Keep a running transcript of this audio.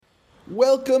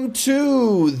Welcome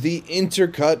to the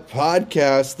Intercut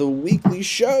Podcast, the weekly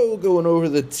show going over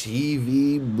the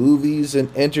TV, movies,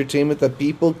 and entertainment that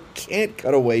people can't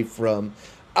cut away from.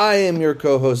 I am your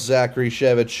co-host, Zachary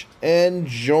Shevich, and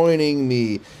joining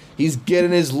me, he's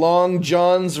getting his long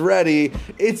johns ready,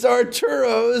 it's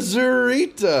Arturo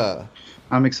Zurita.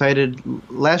 I'm excited.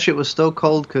 Last year it was still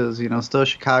cold because, still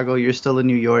Chicago, you're still in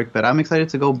New York, but I'm excited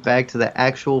to go back to the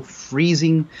actual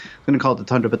freezing, I'm going to call it the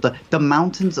tundra, but the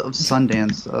mountains of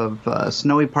Sundance, of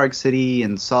snowy Park City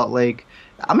and Salt Lake.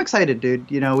 I'm excited,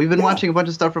 dude. We've been watching a bunch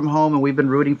of stuff from home, and we've been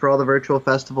rooting for all the virtual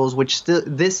festivals, which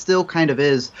this still kind of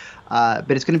is,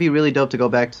 but it's going to be really dope to go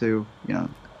back to,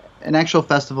 an actual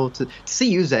festival to see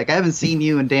you, Zach. I haven't seen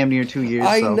you in damn near 2 years.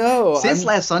 I know. Since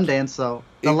last Sundance,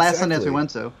 last Sundance we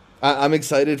went to. I'm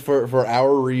excited for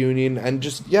our reunion and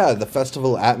just, the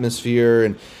festival atmosphere.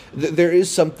 And there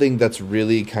is something that's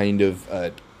really kind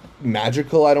of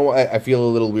magical. I feel a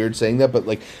little weird saying that, but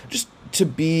just to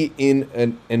be in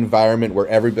an environment where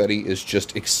everybody is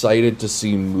just excited to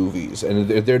see movies. And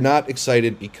they're not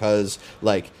excited because,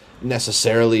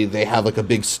 necessarily they have, a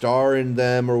big star in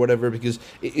them or whatever, because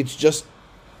it's just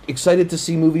excited to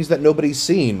see movies that nobody's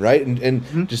seen, right?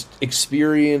 And just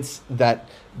experience that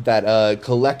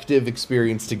collective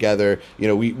experience together.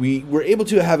 We were able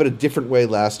to have it a different way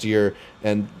last year,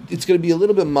 and it's going to be a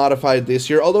little bit modified this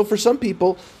year, although for some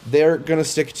people they're going to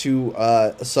stick to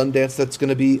a Sundance that's going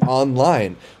to be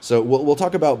online. So we'll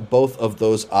talk about both of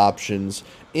those options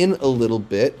in a little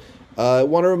bit. I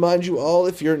want to remind you all,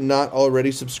 if you're not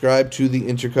already subscribed to the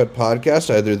Intercut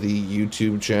Podcast, either the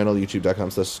YouTube channel,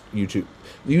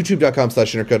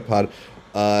 youtube.com/intercutpod,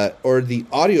 or the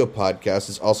audio podcast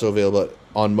is also available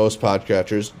on most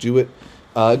podcatchers. Do it.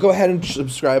 Go ahead and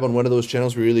subscribe on one of those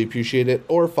channels. We really appreciate it.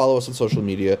 Or follow us on social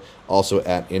media, also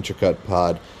at Intercut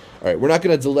Pod. All right, we're not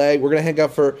going to delay. We're going to hang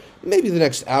out for maybe the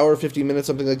next hour, 50 minutes,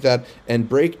 something like that, and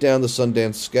break down the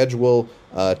Sundance schedule,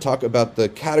 talk about the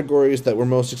categories that we're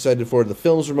most excited for, the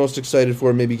films we're most excited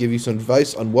for, maybe give you some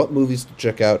advice on what movies to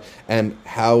check out and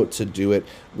how to do it.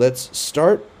 Let's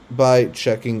start by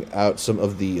checking out some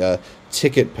of the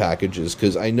ticket packages,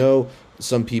 because I know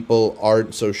some people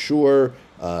aren't so sure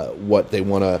what they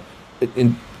want to...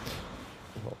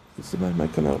 Is the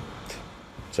mic come out?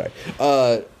 Sorry.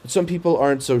 Some people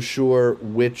aren't so sure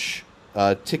which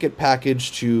ticket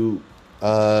package to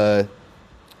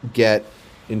get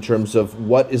in terms of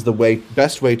what is the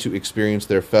best way to experience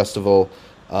their festival.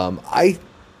 I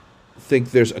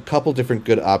think there's a couple different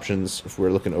good options if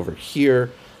we're looking over here.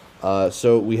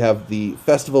 So we have the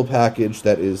festival package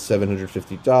that is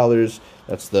 $750.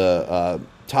 That's the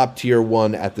top tier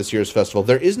one at this year's festival.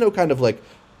 There is no kind of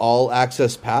all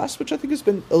access pass, which I think has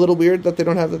been a little weird that they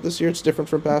don't have that this year. It's different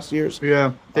from past years.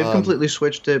 Yeah, they've completely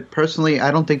switched it. Personally,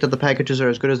 I don't think that the packages are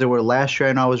as good as they were last year.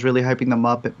 I know I was really hyping them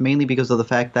up, mainly because of the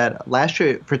fact that last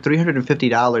year, for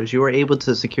 $350, you were able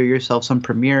to secure yourself some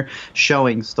premiere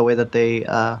showings the way that they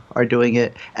are doing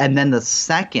it. And then the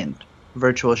second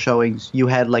virtual showings, you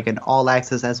had an all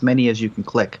access, as many as you can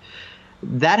click.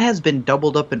 That has been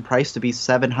doubled up in price to be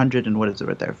 $700 and what is it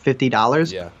right there,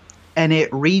 $50. Yeah. And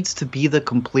it reads to be the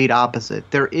complete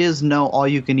opposite. There is no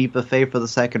all-you-can-eat buffet for the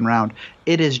second round.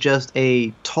 It is just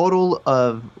a total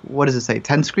of,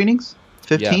 10 screenings?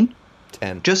 15? Yeah,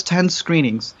 10. Just 10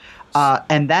 screenings.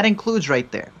 And that includes right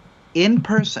there, in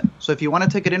person. So if you want a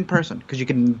ticket in person, because you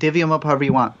can divvy them up however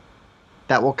you want,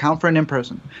 that will count for an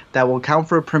in-person. That will count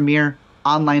for a premiere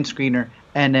online screener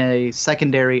and a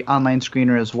secondary online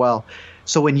screener as well.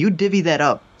 So when you divvy that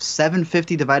up,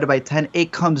 $750 divided by 10,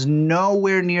 it comes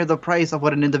nowhere near the price of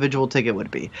what an individual ticket would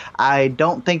be. I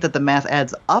don't think that the math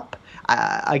adds up.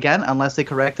 Again, unless they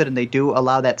correct it and they do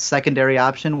allow that secondary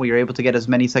option where you're able to get as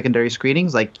many secondary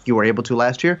screenings like you were able to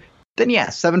last year, then yeah,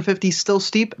 $750 is still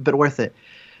steep, but worth it.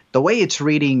 The way it's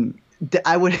reading,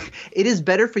 it is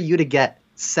better for you to get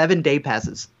 7-day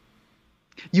passes.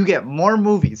 You get more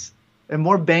movies and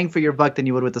more bang for your buck than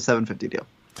you would with the $750 deal.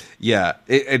 Yeah,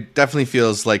 it definitely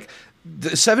feels like the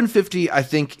 $750, I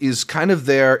think, is kind of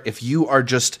there if you are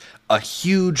just a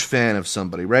huge fan of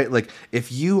somebody, right?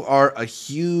 If you are a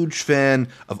huge fan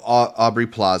of Aubrey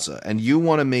Plaza and you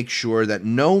want to make sure that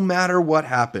no matter what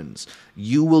happens,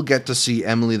 you will get to see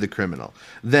Emily the Criminal,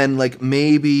 then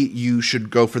maybe you should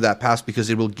go for that pass because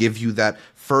it will give you that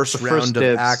first round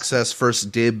of access, first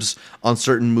dibs on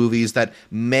certain movies that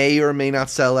may or may not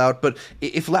sell out. But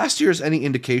if last year is any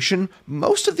indication,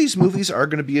 most of these movies are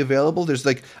going to be available. There's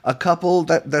a couple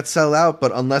that sell out,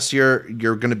 but unless you're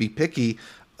going to be picky,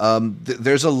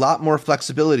 there's a lot more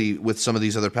flexibility with some of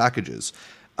these other packages.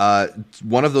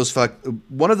 One of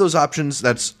those options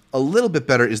that's a little bit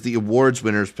better is the awards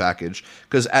winners package,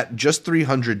 because at just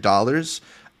 $300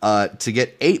 to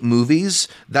get 8 movies,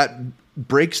 that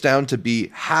breaks down to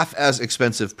be half as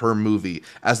expensive per movie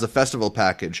as the festival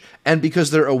package. And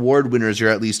because they're award winners, you're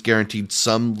at least guaranteed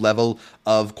some level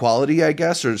of quality, I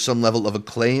guess, or some level of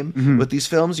acclaim with these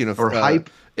films. You know, or hype.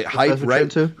 Hype,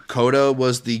 right? Coda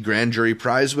was the grand jury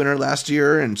prize winner last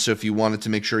year, and so if you wanted to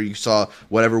make sure you saw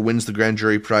whatever wins the grand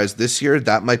jury prize this year,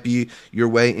 that might be your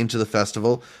way into the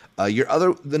festival.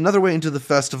 Another way into the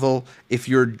festival, if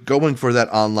you're going for that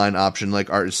online option, like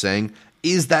Art is saying,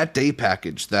 is that day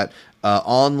package, that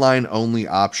online only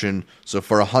option. So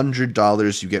for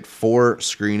 $100, you get 4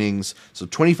 screenings, so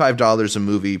 $25 a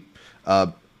movie.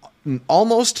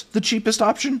 Almost the cheapest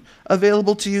option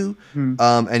available to you,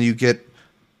 and you get,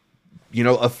 you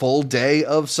know, a full day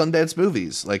of Sundance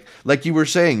movies. Like you were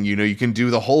saying, you know, you can do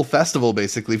the whole festival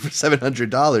basically for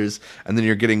 $700, and then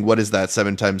you're getting, what is that,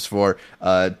 7 times 4,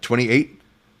 28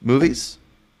 movies?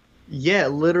 Yeah,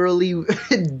 literally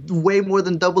way more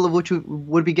than double of what you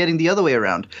would be getting the other way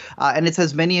around. And it's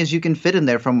as many as you can fit in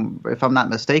there, from, if I'm not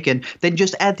mistaken. Then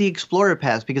just add the Explorer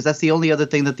Pass, because that's the only other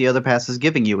thing that the other pass is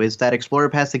giving you, is that Explorer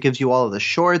Pass that gives you all of the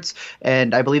shorts.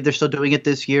 And I believe they're still doing it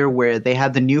this year, where they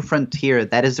have the New Frontier.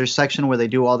 That is their section where they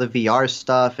do all the VR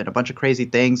stuff and a bunch of crazy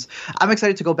things. I'm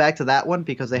excited to go back to that one,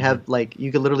 because they have, like, you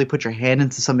can literally put your hand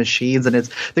into some machines, and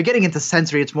they're getting into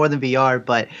sensory. It's more than VR,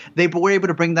 but they were able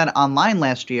to bring that online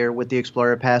last year with the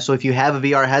Explorer Pass. So if you have a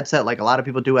VR headset, like a lot of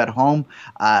people do at home,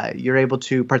 you're able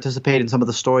to participate in some of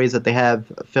the stories that they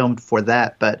have filmed for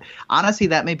that. But honestly,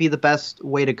 that may be the best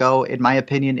way to go, in my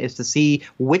opinion, is to see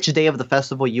which day of the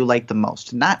festival you like the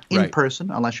most. Not in person,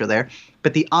 unless you're there,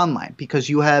 but the online, because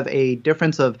you have a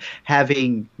difference of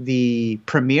having the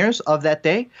premieres of that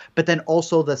day, but then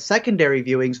also the secondary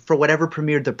viewings for whatever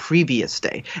premiered the previous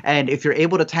day. And if you're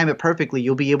able to time it perfectly,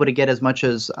 you'll be able to get as much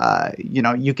as,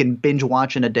 you can binge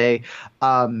watch in a day.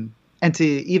 And to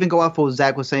even go off what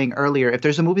Zach was saying earlier, if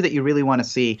there's a movie that you really want to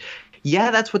see,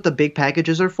 yeah, that's what the big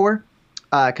packages are for,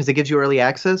 because it gives you early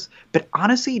access. But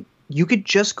honestly, you could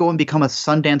just go and become a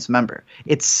Sundance member.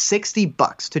 It's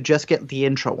 $60 to just get the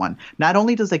intro one. Not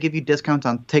only does that give you discounts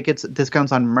on tickets,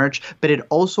 discounts on merch, but it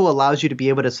also allows you to be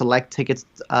able to select tickets,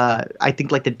 I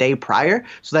think, like the day prior.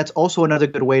 So that's also another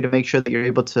good way to make sure that you're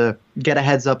able to get a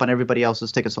heads up on everybody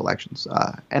else's ticket selections.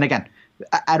 And again,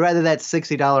 I'd rather that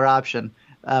 $60 option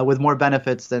with more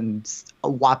benefits than a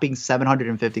whopping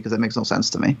 $750, because that makes no sense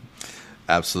to me.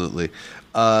 Absolutely.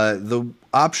 The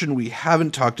option we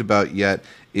haven't talked about yet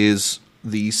is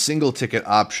the single ticket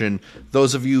option.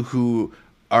 Those of you who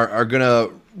are going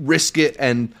to risk it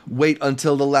and wait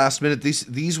until the last minute,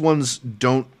 these ones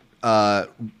don't go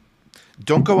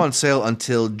on sale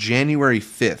until January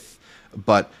 5th.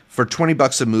 But for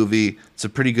 $20 a movie, it's a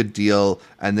pretty good deal,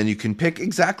 and then you can pick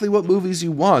exactly what movies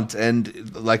you want.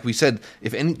 And like we said,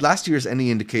 if last year's any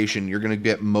indication, you're going to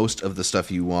get most of the stuff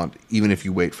you want, even if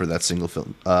you wait for that single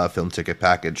film ticket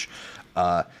package.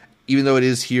 Even though it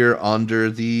is here under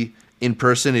the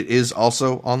in-person, it is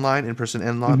also online, in-person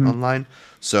and online.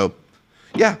 So,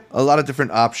 yeah, a lot of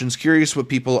different options. Curious what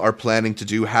people are planning to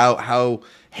do. How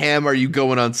ham are you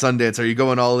going on Sundance? Are you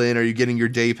going all in? Are you getting your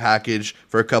day package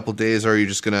for a couple days, or are you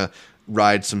just going to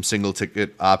ride some single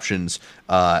ticket options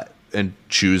and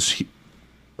choose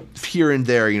here and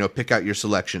there, pick out your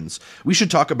selections? We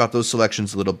should talk about those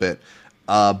selections a little bit.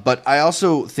 But I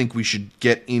also think we should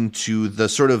get into the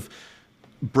sort of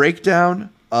breakdown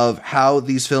of how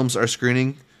these films are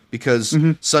screening, because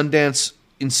Sundance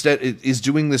instead is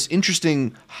doing this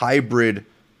interesting hybrid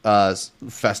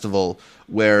festival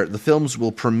where the films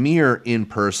will premiere in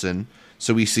person.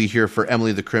 So we see here for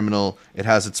Emily the Criminal, it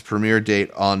has its premiere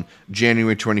date on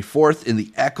January 24th in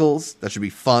the Eccles. That should be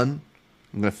fun.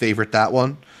 I'm going to favorite that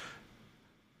one.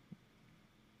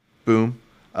 Boom.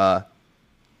 And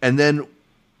then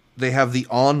they have the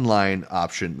online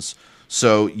options.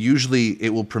 So usually it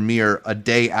will premiere a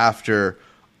day after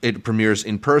it premieres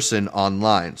in person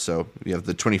online. So you have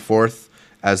the 24th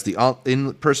as the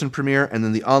in-person premiere, and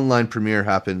then the online premiere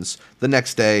happens the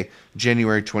next day,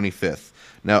 January 25th.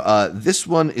 Now, this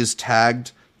one is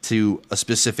tagged to a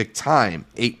specific time,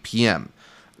 8 p.m.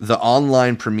 The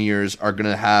online premieres are going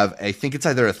to have, I think it's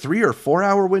either a 3 or 4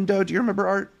 hour window. Do you remember,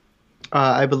 Art?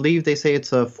 I believe they say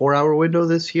it's a 4 hour window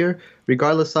this year,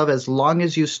 regardless of, as long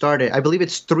as you start it. I believe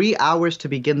it's 3 hours to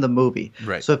begin the movie.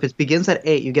 Right. So if it begins at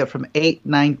 8, you get from 8,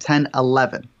 9, 10,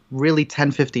 11. Really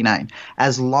 10:59.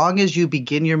 As long as you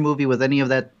begin your movie with any of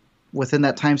that within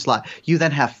that time slot, you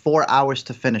then have 4 hours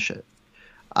to finish it.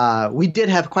 We did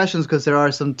have questions because there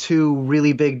are some two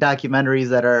really big documentaries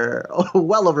that are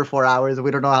well over 4 hours.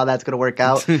 We don't know how that's going to work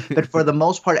out. But for the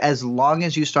most part, as long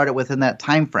as you start it within that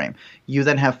time frame, you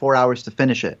then have 4 hours to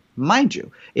finish it. Mind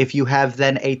you, if you have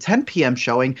then a 10 p.m.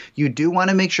 showing, you do want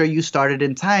to make sure you start it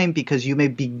in time because you may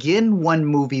begin one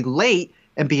movie late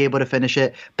and be able to finish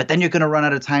it, but then you're going to run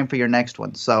out of time for your next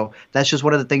one. So that's just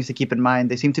one of the things to keep in mind.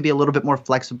 They seem to be a little bit more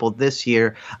flexible this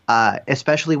year,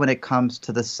 especially when it comes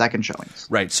to the second showings.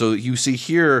 Right. So you see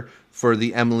here for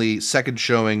the Emily second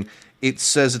showing, it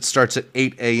says it starts at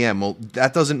 8 a.m. Well,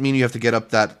 that doesn't mean you have to get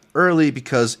up that early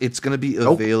because it's going to be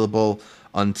available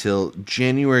until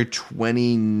January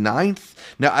 29th.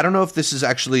 Now, I don't know if this is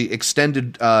actually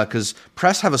extended because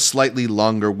press have a slightly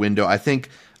longer window. I think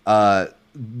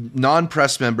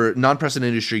non-press and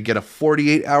industry get a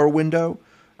 48-hour window.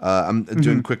 I'm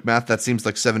doing quick math. That seems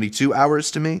like 72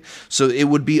 hours to me. So it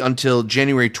would be until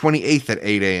January 28th at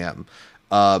 8 a.m.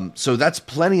 So that's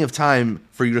plenty of time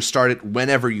for you to start it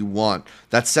whenever you want.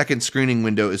 That second screening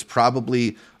window is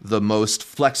probably the most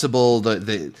flexible,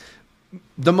 the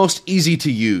most easy to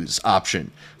use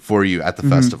option for you at the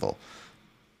festival.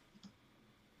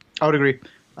 I would agree.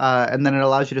 And then it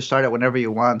allows you to start it whenever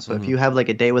you want. So if you have like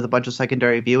a day with a bunch of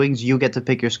secondary viewings, you get to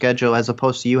pick your schedule as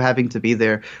opposed to you having to be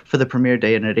there for the premiere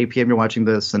day. And at 8 p.m. you're watching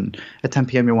this, and at 10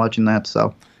 p.m. you're watching that.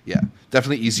 So yeah,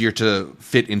 definitely easier to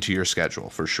fit into your schedule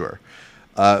for sure.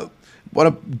 Want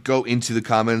to go into the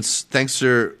comments. Thanks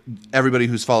to everybody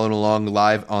who's following along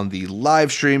live on the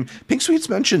live stream. Pink Sweets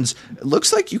mentions, it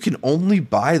looks like you can only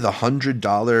buy the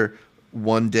 $100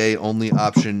 one day only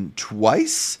option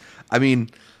twice. I mean,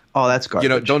 oh, that's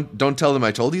garbage. Don't tell them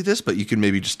I told you this, but you can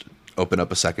maybe just open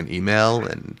up a second email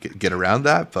and get around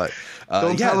that. But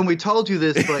don't tell them we told you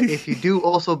this. But if you do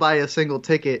also buy a single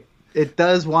ticket, it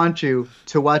does want you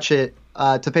to watch it,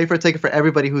 to pay for a ticket for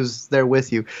everybody who's there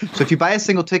with you. So if you buy a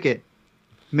single ticket,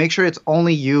 make sure it's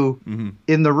only you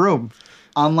in the room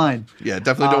online. Yeah,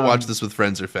 definitely don't watch this with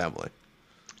friends or family.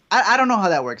 I don't know how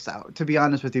that works out, to be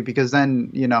honest with you, because then,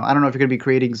 I don't know if you're going to be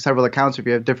creating several accounts. If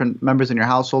you have different members in your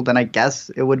household, then I guess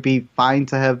it would be fine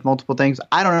to have multiple things.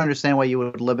 I don't understand why you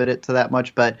would limit it to that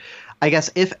much, but I guess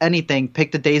if anything,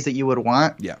 pick the days that you would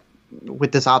want. Yeah.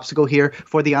 With this obstacle here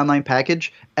for the online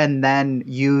package, and then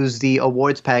use the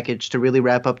awards package to really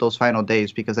wrap up those final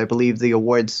days, because I believe the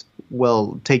awards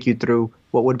will take you through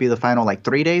what would be the final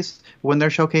 3 days when they're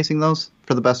showcasing those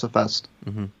for the Best of Fest.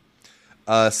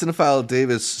 Cinephile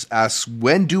Davis asks,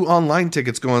 when do online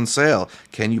tickets go on sale?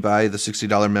 Can you buy the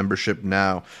 $60 membership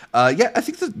now? Yeah, I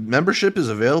think the membership is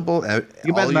available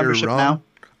you buy the membership now.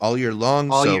 All year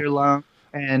long. All year long.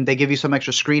 And they give you some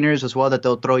extra screeners as well that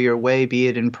they'll throw your way, be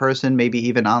it in person, maybe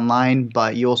even online.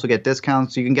 But you also get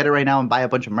discounts. You can get it right now and buy a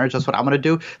bunch of merch. That's what I'm going to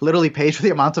do. Literally pay for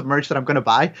the amount of merch that I'm going to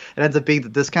buy. It ends up being the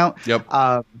discount. Yep.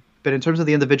 But in terms of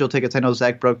the individual tickets, I know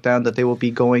Zach broke down that they will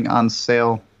be going on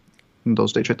sale in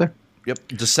those dates right there. Yep.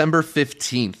 December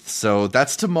 15th. So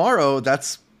that's tomorrow.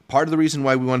 That's part of the reason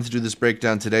why we wanted to do this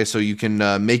breakdown today, so you can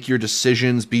make your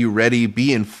decisions, be ready,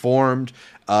 be informed.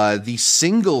 The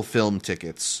single film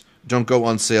tickets don't go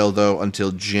on sale, though,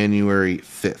 until January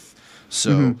 5th.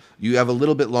 So you have a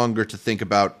little bit longer to think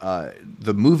about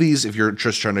the movies if you're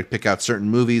just trying to pick out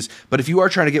certain movies. But if you are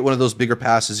trying to get one of those bigger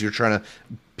passes, you're trying to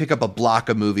pick up a block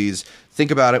of movies, think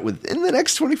about it within the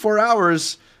next 24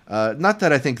 hours. Not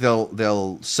that I think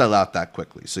they'll sell out that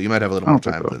quickly. So you might have a little more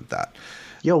time with that.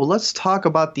 Yo, well, let's talk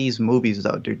about these movies,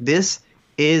 though, dude. This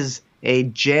is a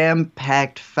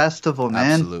jam-packed festival,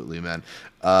 man. Absolutely, man.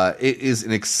 It is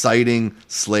an exciting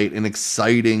slate, an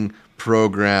exciting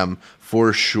program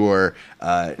for sure.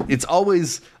 It's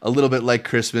always a little bit like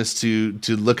Christmas to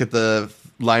look at the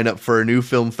lineup for a new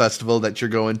film festival that you're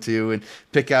going to and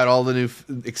pick out all the new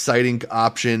exciting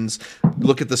options,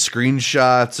 look at the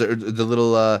screenshots or the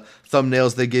little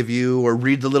thumbnails they give you, or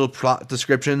read the little plot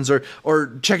descriptions,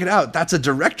 or check it out. That's a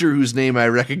director whose name I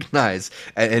recognize,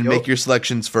 and make your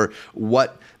selections for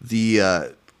what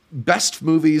the best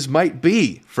movies might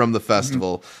be from the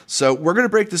festival. So we're going to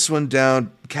break this one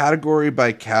down category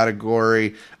by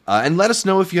category, and let us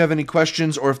know if you have any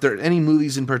questions or if there are any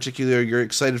movies in particular you're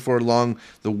excited for along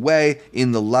the way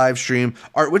in the live stream.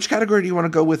 Art, which category do you want to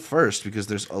go with first? Because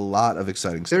there's a lot of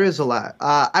exciting stuff. There is a lot.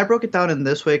 I broke it down in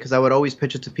this way because I would always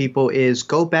pitch it to people is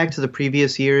go back to the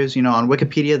previous years. On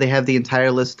Wikipedia, they have the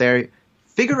entire list there.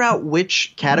 Figure out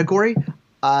which category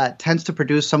tends to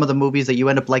produce some of the movies that you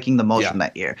end up liking the most from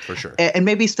that year. For sure. And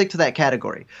maybe stick to that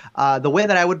category. The way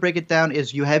that I would break it down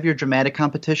is you have your dramatic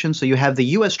competition. So you have the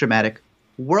U.S. dramatic,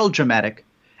 world dramatic,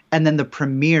 and then the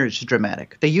premieres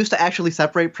dramatic. They used to actually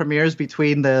separate premieres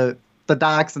between the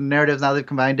docs and the narratives. Now they've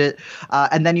combined it.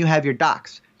 And then you have your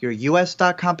docs. your US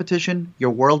doc competition, your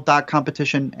world doc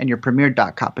competition, and your premiere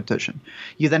doc competition.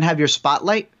 You then have your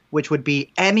spotlight, which would be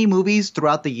any movies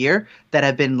throughout the year that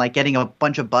have been like getting a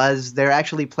bunch of buzz. They're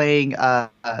actually playing The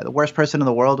Worst Person in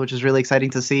the World, which is really exciting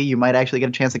to see. You might actually get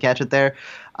a chance to catch it there.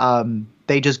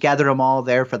 They just gather them all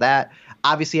there for that.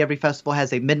 Obviously, every festival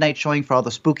has a midnight showing for all the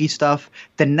spooky stuff.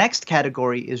 The next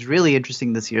category is really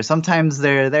interesting this year. Sometimes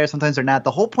they're there, sometimes they're not.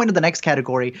 The whole point of the next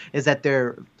category is that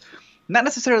they're not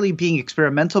necessarily being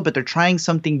experimental, but they're trying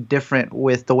something different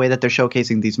with the way that they're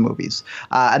showcasing these movies.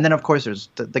 And then, of course, there's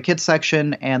the kids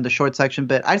section and the short section.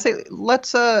 But I'd say let's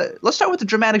start with the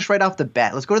dramatics right off the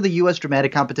bat. Let's go to the U.S.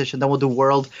 dramatic competition, then we'll do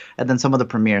world, and then some of the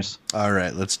premieres. All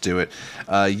right, let's do it.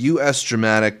 U.S.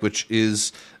 dramatic, which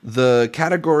is the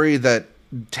category that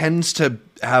tends to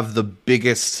have the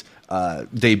biggest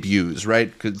debuts,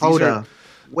 right? Coda,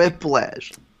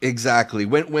 Whiplash. Exactly.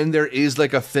 When there is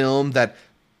like a film that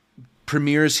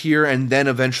premieres here and then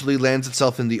eventually lands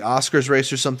itself in the Oscars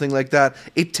race or something like that,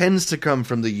 it tends to come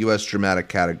from the U.S. dramatic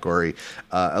category.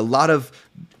 A lot of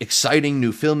exciting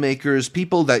new filmmakers,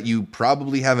 people that you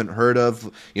probably haven't heard of.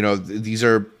 You know, these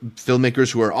are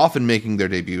filmmakers who are often making their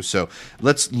debut. So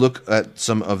let's look at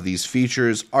some of these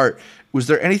features. Art, was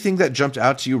there anything that jumped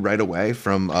out to you right away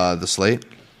from the slate?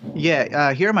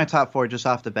 Yeah, here are my top 4 just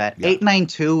off the bat. Yeah.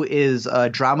 892 is a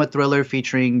drama thriller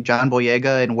featuring John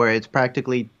Boyega, and where it's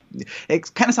practically –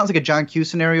 it kind of sounds like a John Q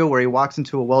scenario where he walks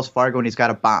into a Wells Fargo and he's got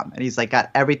a bomb and he's like got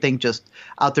everything just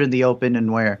out there in the open,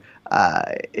 and where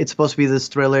it's supposed to be this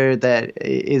thriller that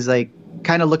is like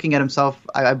kind of looking at himself.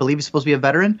 I believe he's supposed to be a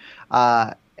veteran,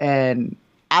 and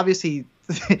obviously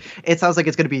it sounds like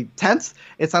it's going to be tense.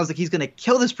 It sounds like he's going to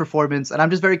kill this performance, and I'm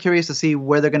just very curious to see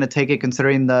where they're going to take it,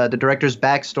 considering the director's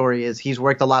backstory is he's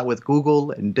worked a lot with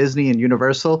Google and Disney and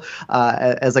Universal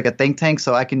as like a think tank.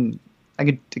 So I can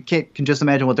just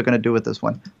imagine what they're going to do with this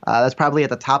one. That's probably at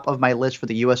the top of my list for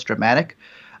the U.S. dramatic.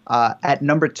 At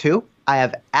number 2, I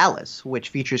have Alice, which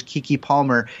features Keke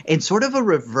Palmer in sort of a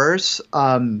reverse.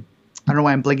 I don't know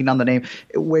why I'm blinking on the name,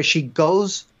 where she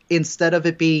goes, instead of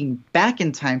it being back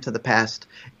in time to the past,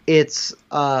 it's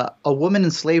a woman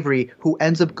in slavery who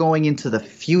ends up going into the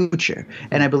future.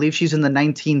 And I believe she's in the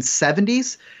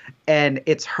 1970s. And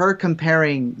it's her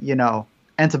comparing,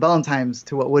 antebellum times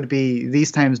to what would be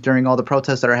these times during all the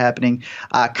protests that are happening.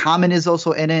 Common is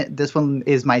also in it. This one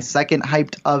is my second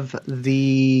hyped of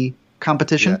the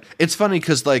competition. Yeah. It's funny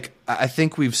because, like, I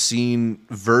think we've seen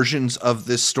versions of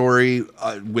this story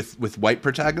with white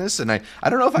protagonists, and I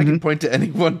don't know if I can point to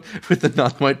anyone with a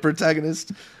non-white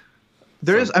protagonist.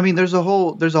 There's a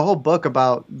whole book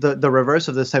about the reverse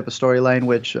of this type of storyline,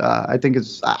 which I think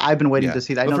is I've been waiting to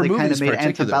see that. I know they kind of made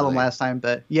Antebellum last time,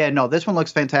 but yeah, no, this one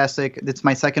looks fantastic. It's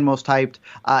my second most hyped.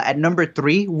 At number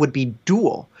 3 would be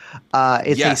Duel.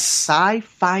 It's a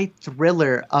sci-fi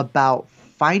thriller about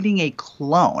finding a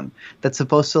clone that's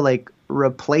supposed to like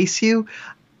replace you.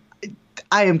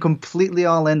 I am completely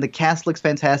all in. The cast looks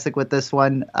fantastic with this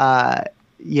one.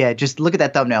 Yeah, just look at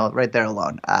that thumbnail right there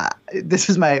alone. This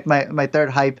is my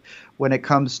third hype when it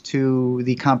comes to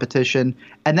the competition.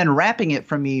 And then wrapping it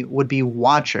for me would be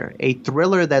Watcher, a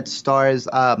thriller that stars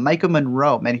Micah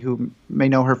Monroe, many who may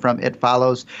know her from It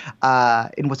Follows,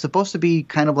 in what's supposed to be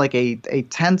kind of like a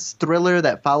tense thriller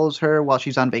that follows her while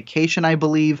she's on vacation, I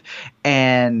believe.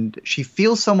 And she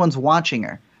feels someone's watching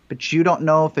her, but you don't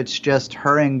know if it's just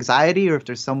her anxiety or if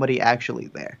there's somebody actually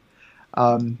there.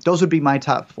 Those would be my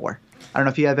top 4. I don't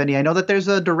know if you have any. I know that there's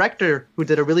a director who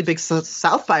did a really big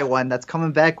South by one that's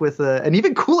coming back with an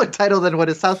even cooler title than what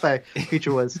his South by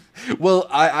feature was. Well,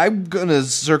 I'm going to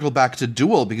circle back to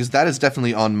Duel because that is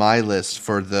definitely on my list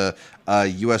for the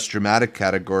U.S. dramatic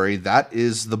category. That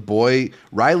is the boy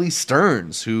Riley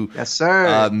Stearns, who yes,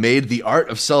 sir. Made The Art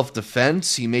of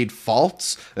Self-Defense. He made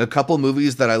Faults, a couple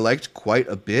movies that I liked quite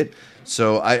a bit.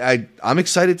 So I'm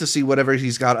excited to see whatever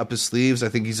he's got up his sleeves. I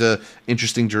think he's a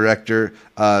interesting director.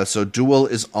 So Duel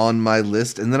is on my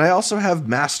list. And then I also have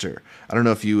Master. I don't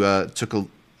know if you took a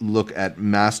look at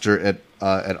Master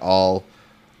at all.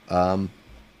 I'm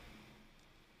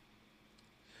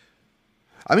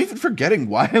even forgetting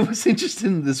why I was interested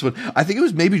in this one. I think it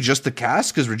was maybe just the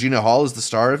cast because Regina Hall is the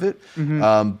star of it.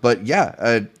 Mm-hmm. But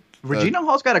yeah. Regina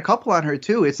Hall's got a couple on her,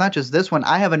 too. It's not just this one.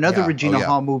 I have another Regina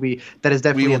Hall movie that is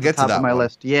definitely at the top of my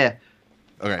list. Yeah.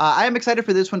 Okay. I am excited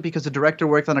for this one because the director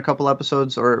worked on a couple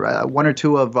episodes or 1 or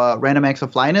 2 of Random Acts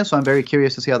of Flyness, so I'm very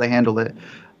curious to see how they handle it.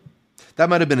 That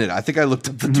might have been it. I think I looked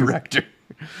up the director.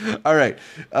 All right.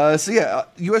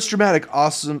 U.S. dramatic,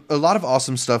 awesome. A lot of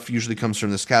awesome stuff usually comes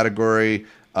from this category.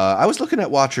 I was looking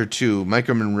at Watcher too.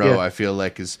 Micah Monroe, Yeah. I feel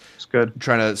like, is It's good.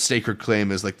 trying to stake her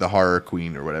claim as like the horror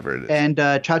queen or whatever it is. And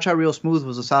Cha Cha Real Smooth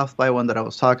was the South by one that I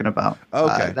was talking about.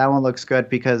 Okay. That one looks good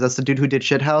because that's the dude who did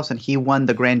Shithouse, and he won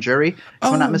the grand jury, if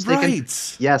I'm not mistaken.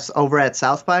 Right. Yes, over at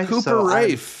South by. Cooper So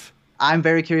Rafe. I'm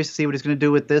very curious to see what he's going to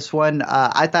do with this one.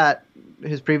 I thought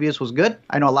his previous was good.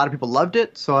 I know a lot of people loved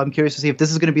it, so I'm curious to see if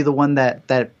this is going to be the one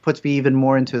that puts me even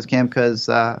more into his camp because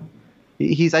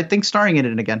he's, I think, starring in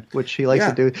it again, which he likes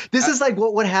to do. This is like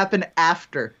what would happen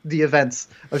after the events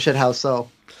of Shithouse,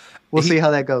 so we'll see how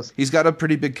that goes. He's got a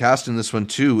pretty big cast in this one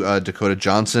too. Dakota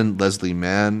Johnson, Leslie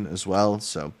Mann as well.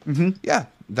 So yeah,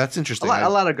 that's interesting. A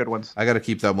lot of good ones. I got to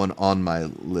keep that one on my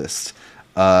list.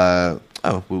 I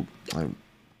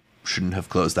shouldn't have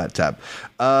closed that tab.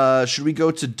 Should we go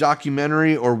to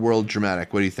documentary or world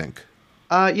dramatic? What do you think?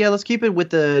 Yeah, let's keep it with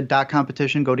the doc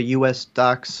competition. Go to U.S.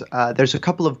 docs. There's a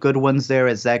couple of good ones there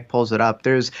as Zach pulls it up.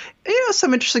 There's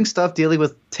some interesting stuff dealing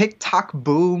with TikTok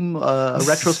boom, a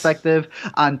retrospective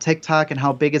on TikTok and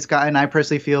how big it's gotten. I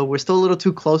personally feel we're still a little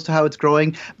too close to how it's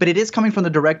growing, but it is coming from the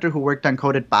director who worked on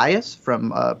Coded Bias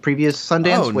from previous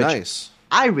Sundance, which nice.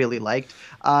 I really liked.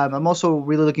 I'm also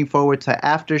really looking forward to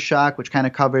Aftershock, which kind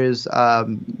of covers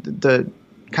the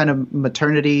kind of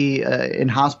maternity in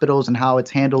hospitals and how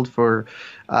it's handled for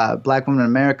Black women in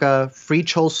America. Free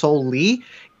Chol Sol Lee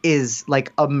is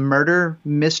like a murder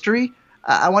mystery.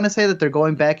 I want to say that they're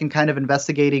going back and kind of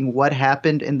investigating what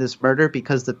happened in this murder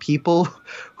because the people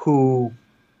who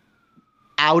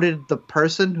outed the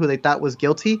person who they thought was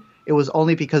guilty, it was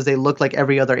only because they looked like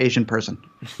every other Asian person.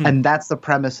 And that's the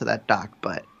premise of that doc.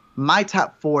 But my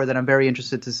top 4 that I'm very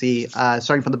interested to see,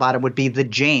 starting from the bottom, would be The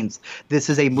Janes. This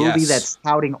is a movie that's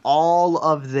touting all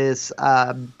of this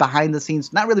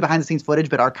behind-the-scenes, not really behind-the-scenes footage,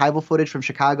 but archival footage from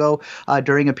Chicago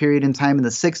during a period in time in the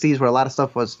 60s where a lot of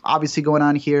stuff was obviously going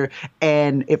on here.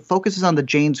 And it focuses on the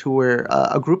Janes, who were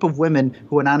a group of women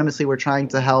who anonymously were trying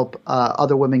to help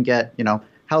other women get,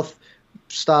 health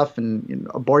stuff and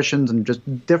abortions and just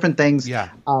different things. Yeah.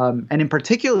 And in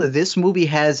particular, this movie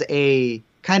has a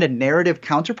kind of narrative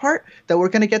counterpart that we're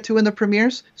going to get to in the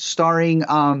premieres, starring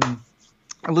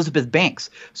Elizabeth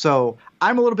Banks. So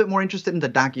I'm a little bit more interested in the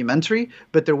documentary,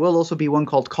 but there will also be one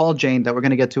called Call Jane that we're going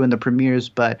to get to in the premieres.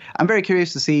 But I'm very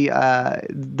curious to see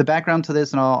the background to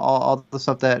this and all the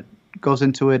stuff that goes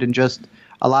into it, and just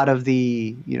a lot of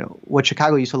the, what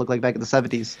Chicago used to look like back in the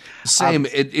 70s. Same.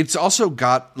 It's also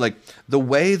got like the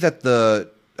way that the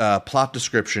plot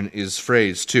description is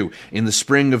phrased too. In the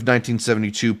spring of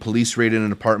 1972, police raided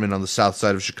an apartment on the south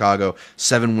side of Chicago.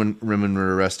 7 women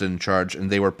were arrested and charged,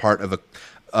 and they were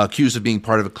accused of being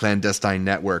part of a clandestine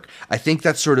network. I think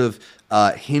that sort of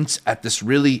hints at this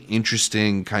really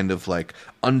interesting kind of like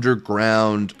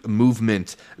underground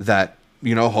movement that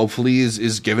hopefully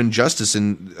is given justice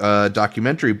in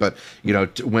documentary. But,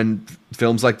 when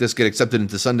films like this get accepted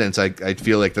into Sundance, I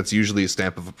feel like that's usually a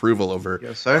stamp of approval over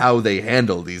how they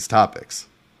handle these topics.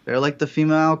 They're like the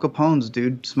female Al Capones,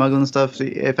 dude, smuggling stuff.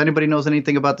 If anybody knows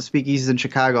anything about the speakeasies in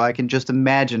Chicago, I can just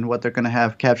imagine what they're going to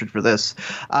have captured for this.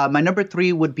 My number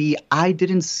 3 would be I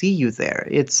Didn't See You There.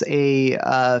 It's a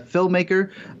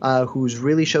filmmaker who's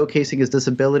really showcasing his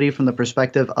disability from the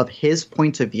perspective of his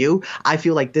point of view. I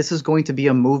feel like this is going to be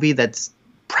a movie that's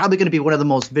probably going to be one of the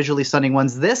most visually stunning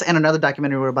ones. This and another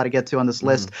documentary we're about to get to on this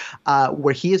list,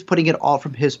 where he is putting it all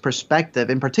from his perspective,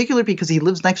 in particular because he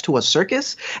lives next to a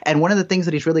circus. And one of the things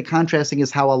that he's really contrasting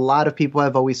is how a lot of people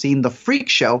have always seen the freak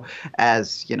show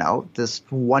as, this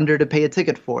wonder to pay a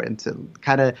ticket for and to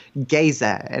kind of gaze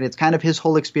at. And it's kind of his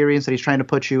whole experience that he's trying to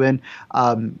put you in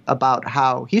about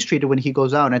how he's treated when he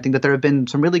goes out. And I think that there have been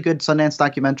some really good Sundance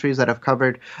documentaries that have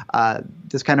covered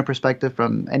this kind of perspective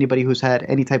from anybody who's had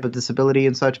any type of disability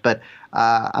and such, but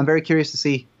I'm very curious to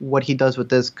see what he does with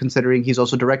this, considering he's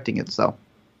also directing it. So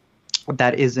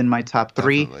that is in my top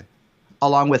 3,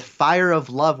 along with Fire of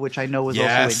Love, which I know is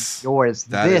also in yours.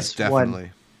 This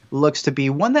one looks to be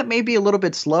one that may be a little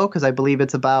bit slow because I believe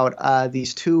it's about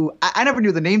these two. I never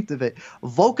knew the name of it.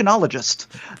 Volcanologist.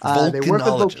 They work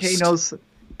with volcanoes.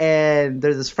 And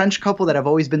there's this French couple that have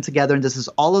always been together, and this is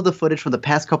all of the footage from the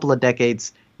past couple of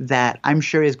decades that I'm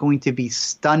sure is going to be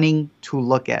stunning to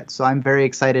look at. So I'm very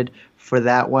excited for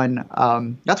that one.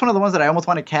 That's one of the ones that I almost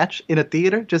want to catch in a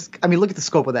theater. Look at the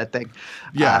scope of that thing.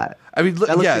 Yeah.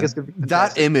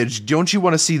 That image, don't you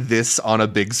want to see this on a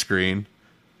big screen?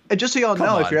 And just so y'all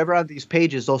know, if you're ever on these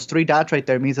pages, those 3 dots right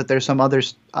there means that there's some other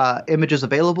images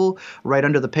available right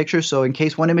under the picture. So in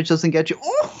case one image doesn't get you,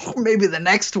 maybe the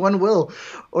next one will,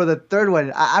 or the third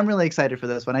one. I'm really excited for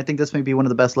this one. I think this may be one of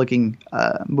the best looking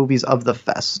movies of the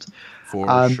fest.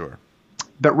 For sure.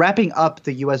 But wrapping up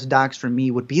the U.S. docs for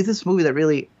me would be this movie that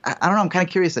really, I don't know, I'm kind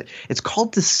of curious. It's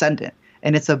called Descendant,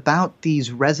 and it's about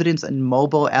these residents in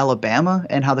Mobile, Alabama,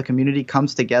 and how the community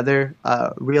comes together,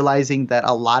 realizing that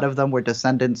a lot of them were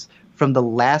descendants from the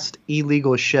last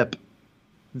illegal ship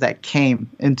that came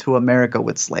into America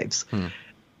with slaves.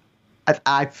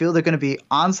 I feel they're going to be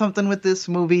on something with this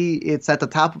movie. It's at the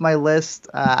top of my list.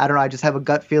 I don't know. I just have a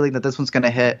gut feeling that this one's going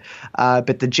to hit.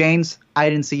 But the Janes, I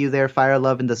Didn't See You There, Fire,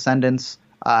 Love, and Descendants.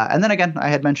 And then again, I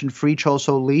had mentioned Free Cho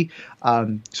So Lee.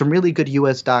 Some really good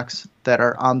U.S. docs that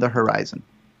are on the horizon.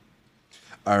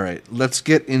 All right, let's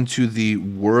get into the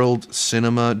World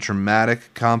Cinema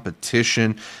Dramatic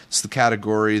Competition. It's the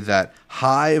category that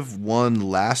Hive won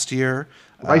last year.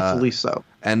 Rightfully so.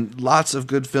 And lots of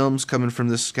good films coming from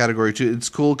this category, too. It's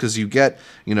cool because you get,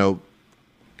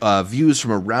 views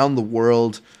from around the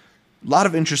world. A lot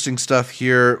of interesting stuff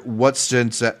here. What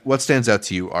stands out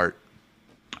to you, Art?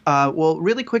 Well,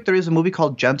 really quick, there is a movie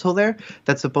called Gentle there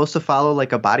that's supposed to follow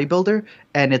like a bodybuilder,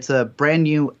 and it's a brand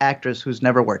new actress who's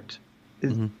never worked.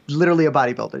 Literally a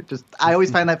bodybuilder. I always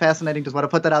find that fascinating. Just want to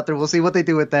put that out there. We'll see what they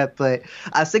do with that. But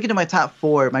I was thinking of my top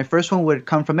 4. My first one would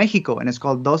come from Mexico, and it's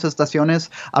called Dos Estaciones,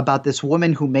 about this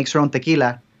woman who makes her own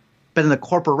tequila, but then the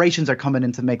corporations are coming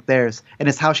in to make theirs, and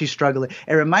it's how she's struggling.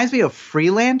 It reminds me of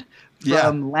Freeland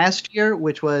from last year,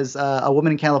 which was a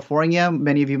woman in California.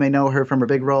 Many of you may know her from her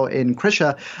big role in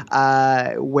Krisha,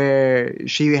 where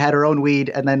she had her own weed,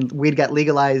 and then weed got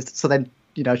legalized, so then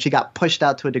she got pushed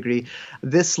out to a degree.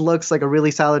 This looks like a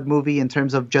really solid movie in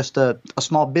terms of just a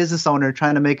small business owner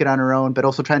trying to make it on her own, but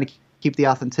also trying to keep the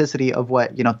authenticity of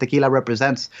what, tequila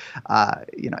represents,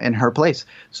 in her place.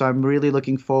 So I'm really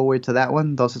looking forward to that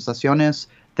one, Dos Estaciones.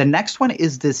 The next one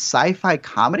is this sci-fi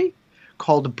comedy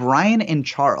called Brian and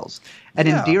Charles. An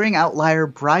endearing outlier,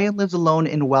 Brian lives alone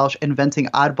in Welsh inventing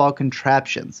oddball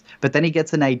contraptions, but then he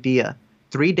gets an idea.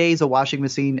 3 days, a washing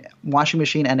machine,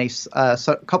 and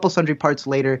a couple sundry parts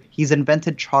later, he's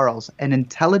invented Charles, an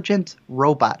intelligent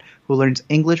robot who learns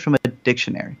English from a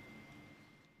dictionary.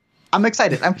 I'm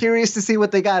excited. I'm curious to see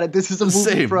what they got. This is a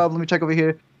movie from, let me check over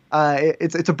here.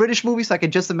 It's a British movie, so I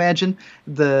can just imagine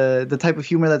the type of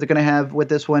humor that they're going to have with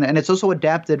this one. And it's also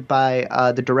adapted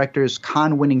by the director's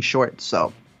Cannes-winning short,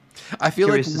 so... I feel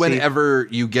like whenever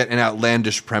you get an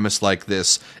outlandish premise like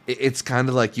this, it's kind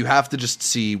of like you have to just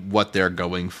see what they're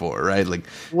going for, right? Like,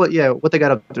 what they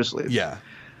got up their sleeve. Yeah.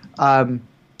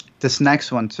 This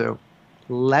next one too,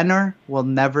 Leonard Will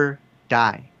Never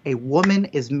Die. A woman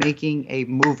is making a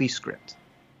movie script,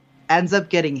 ends up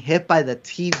getting hit by the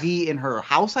TV in her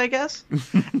house, I guess,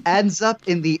 ends up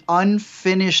in the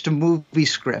unfinished movie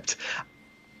script.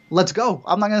 Let's go.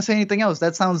 I'm not going to say anything else.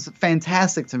 That sounds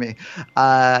fantastic to me.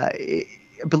 I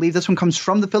believe this one comes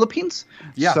from the Philippines.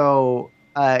 Yeah. So,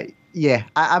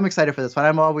 I'm excited for this one.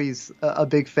 I'm always a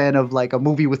big fan of like a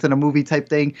movie within a movie type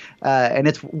thing. And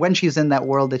it's when she's in that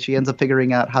world that she ends up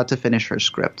figuring out how to finish her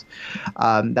script.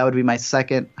 That would be my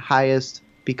second highest,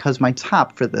 because my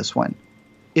top for this one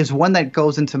is one that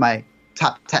goes into my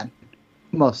top 10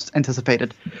 most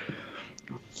anticipated.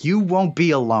 You Won't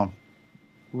Be Alone.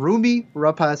 Rumi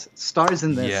Rapaz stars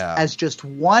in this as just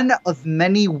one of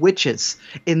many witches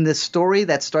in this story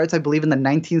that starts, I believe, in the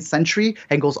 19th century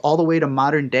and goes all the way to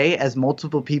modern day, as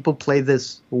multiple people play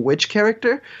this witch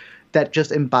character that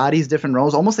just embodies different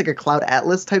roles, almost like a Cloud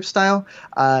Atlas type style.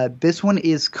 This one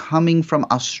is coming from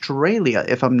Australia,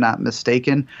 if I'm not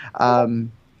mistaken.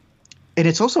 And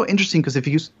it's also interesting because if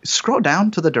you scroll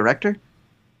down to the director,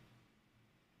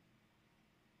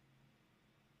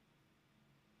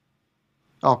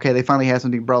 okay, they finally had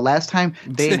something, bro. Last time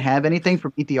they didn't have anything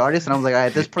for Meet the Artist, and I was like, all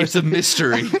right, this person. It's a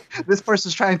mystery. This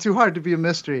person's trying too hard to be a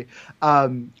mystery.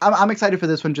 I'm excited for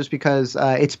this one just because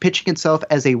it's pitching itself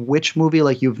as a witch movie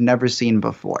like you've never seen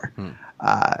before.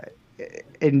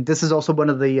 And this is also one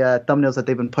of the thumbnails that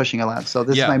they've been pushing a lot. So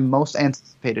this is my most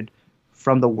anticipated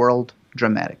from the World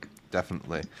Dramatic.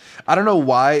 Definitely. I don't know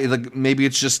why. Like, maybe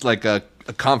it's just like a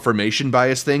confirmation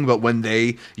bias thing, but when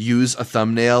they use a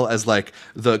thumbnail as like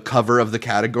the cover of the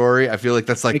category, I feel like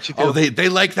that's like, they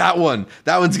like that one.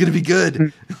 That one's gonna be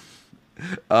good.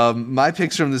 My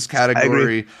picks from this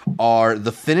category are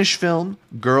the Finnish film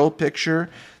Girl Picture.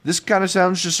 This kind of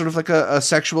sounds just sort of like a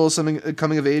sexual, a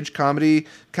coming of age comedy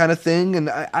kind of thing, and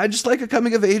I just like a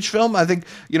coming of age film. I think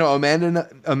Amanda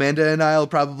and I'll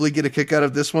probably get a kick out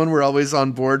of this one. We're always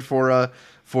on board for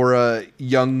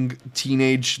young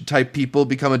teenage type people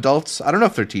become adults. I don't know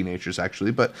if they're teenagers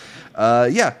actually, but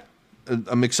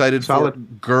I'm excited for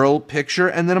Girl Picture,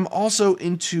 and then I'm also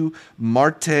into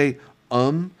Marte.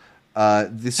 Tell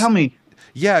me.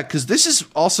 Yeah, because this is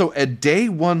also a day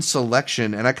one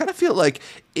selection, and I kind of feel like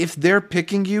if they're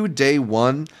picking you day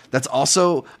one, that's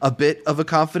also a bit of a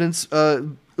confidence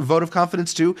vote of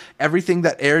confidence too. Everything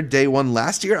that aired day one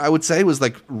last year, I would say, was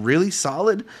like really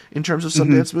solid in terms of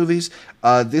Sundance movies.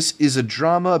 This is a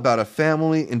drama about a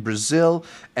family in Brazil,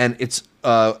 and it's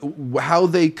how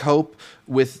they cope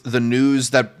with the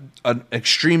news that an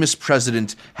extremist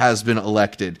president has been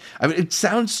elected. I mean, it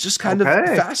sounds just kind of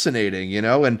fascinating, you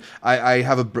know? And I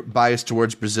have a bias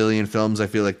towards Brazilian films. I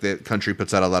feel like the country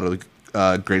puts out a lot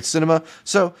of great cinema.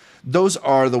 So those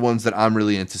are the ones that I'm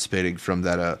really anticipating from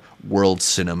that World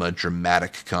Cinema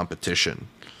Dramatic Competition.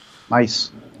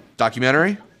 Nice.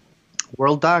 Documentary?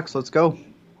 World Docs, let's go.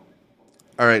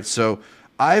 All right, so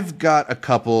I've got a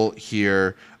couple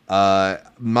here.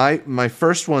 My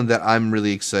first one that I'm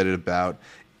really excited about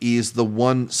is the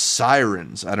one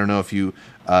Sirens. I don't know if you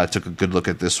took a good look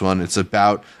at this one. It's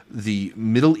about the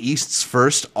Middle East's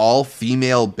first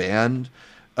all-female band,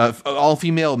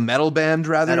 all-female metal band,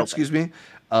 rather. Excuse me.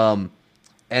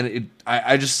 And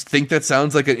I just think that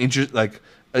sounds like an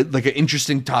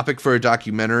interesting topic for a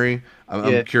documentary.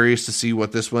 I'm curious to see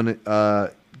what this one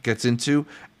gets into.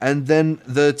 And then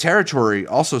The Territory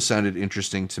also sounded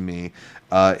interesting to me.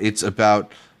 It's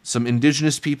about some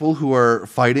indigenous people who are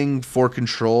fighting for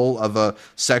control of a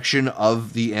section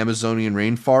of the Amazonian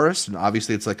rainforest. And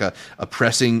obviously it's like a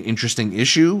pressing, interesting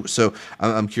issue. So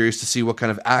I'm curious to see what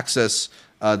kind of access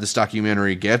this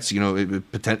documentary gets. You know,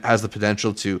 it has the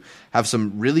potential to have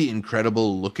some really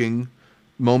incredible looking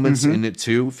moments in it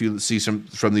too, if you see some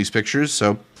from these pictures.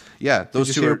 So yeah, those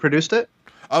Did two you see who produced it?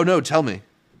 Oh no, tell me.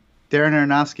 Darren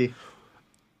Aronofsky.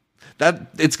 That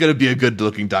it's going to be a good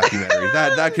looking documentary.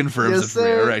 that confirms it for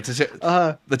me. All right.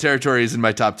 The Territory is in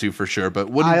my top 2 for sure, but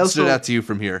what stood out to you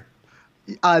from here?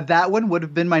 That one would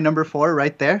have been my number 4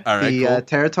 right there. All right, cool.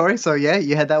 Territory. So yeah,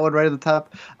 you had that one right at the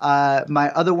top. My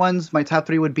other ones, my top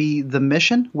 3 would be The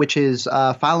Mission, which is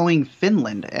following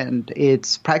Finland, and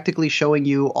it's practically showing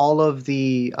you all of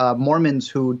the Mormons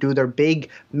who do their big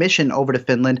mission over to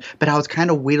Finland, but how it's kind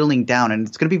of whittling down. And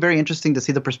it's going to be very interesting to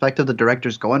see the perspective the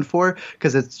director's going for,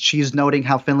 because she's noting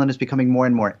how Finland is becoming more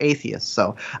and more atheist.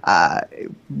 So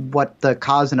what the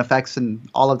cause and effects and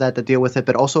all of that to deal with it,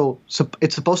 but also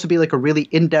it's supposed to be like a really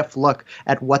in-depth look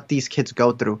at what these kids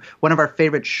go through. One of our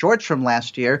favorite shorts from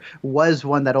last year was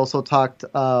one that also talked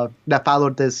that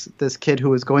followed this kid who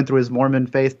was going through his Mormon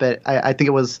faith, but I think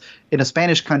it was in a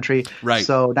Spanish country. Right.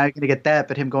 So now you're going to get that,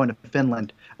 but him going to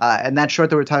Finland. And that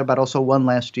short that we were talking about also won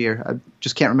last year. I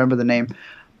just can't remember the name.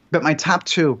 But my top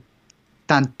 2,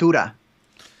 Tantura.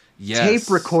 Yes. Tape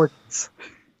recordings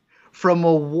from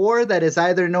a war that is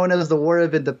either known as the War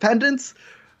of Independence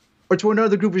or to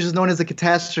another group which is known as a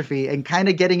catastrophe, and kind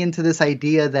of getting into this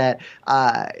idea that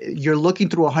you're looking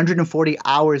through 140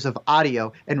 hours of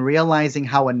audio and realizing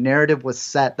how a narrative was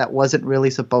set that wasn't really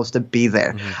supposed to be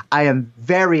there. I am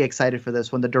very excited for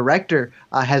this one. The director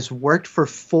has worked for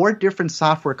 4 different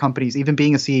software companies, even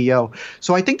being a CEO.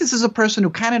 So I think this is a person who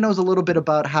kind of knows a little bit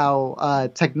about how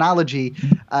technology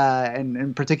and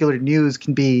in particular news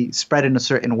can be spread in a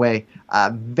certain way.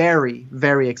 Very,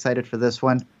 very excited for this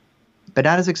one. But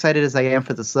not as excited as I am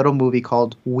for this little movie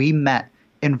called We Met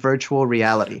in Virtual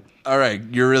Reality. All right,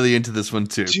 you're really into this one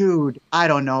too. Dude, I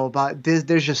don't know about this.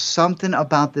 There's just something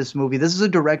about this movie. This is a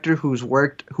director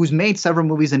who's made several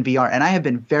movies in VR, and I have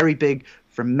been very big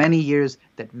for many years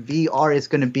that VR is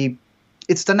going to be,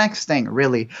 it's the next thing,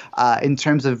 really, in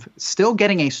terms of still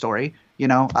getting a story. You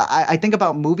know, I think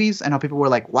about movies and how people were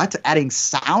like, what, adding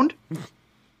sound?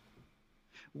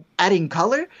 Adding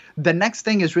color? The next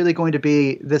thing is really going to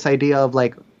be this idea of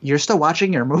like, you're still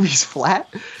watching your movies flat?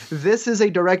 This is a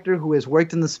director who has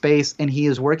worked in the space, and he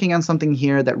is working on something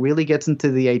here that really gets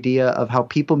into the idea of how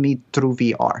people meet through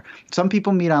VR. Some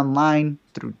people meet online,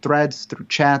 through threads, through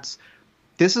chats.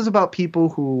 This is about people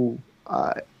who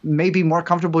may be more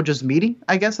comfortable just meeting,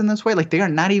 I guess, in this way. Like, they are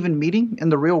not even meeting in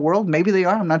the real world. Maybe they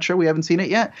are. I'm not sure. We haven't seen it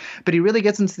yet. But he really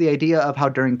gets into the idea of how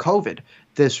during COVID,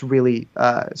 this really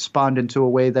spawned into a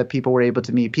way that people were able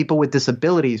to meet. People with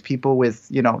disabilities, people with,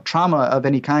 trauma of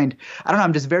any kind. I don't know.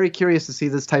 I'm just very curious to see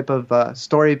this type of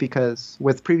story, because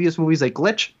with previous movies like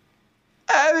Glitch,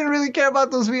 I didn't really care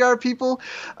about those VR people.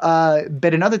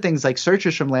 But in other things like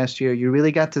Searchers from last year, you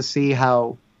really got to see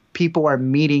how people are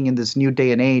meeting in this new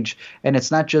day and age. And it's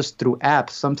not just through apps.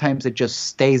 Sometimes it just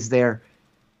stays there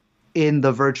in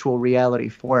the virtual reality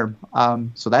form.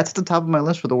 So that's the top of my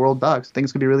list for the World Docs. I think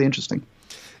it's going to be really interesting.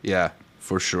 Yeah,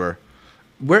 for sure.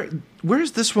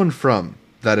 Where's this one from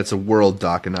that it's a world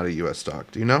doc and not a US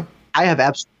doc? Do you know?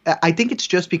 I think it's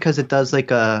just because it does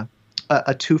like a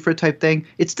a twofer type thing.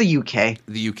 It's the UK.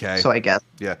 The UK. So I guess.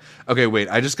 Yeah. Okay, wait.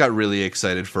 I just got really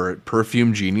excited for it.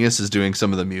 Perfume Genius is doing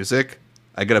some of the music.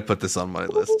 I gotta put this on my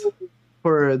list.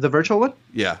 For the virtual one?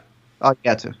 Yeah. Oh,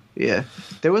 got to. Yeah.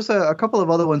 There was a couple of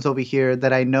other ones over here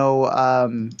that I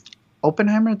know.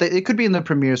 Oppenheimer? It could be in the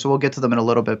premiere, so we'll get to them in a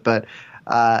little bit. But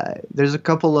there's a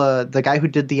couple. The guy who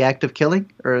did The Act of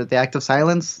Killing or The Act of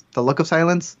Silence, The Look of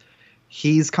Silence,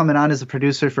 he's coming on as a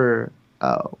producer for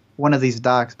one of these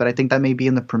docs, but I think that may be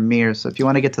in the premiere. So if you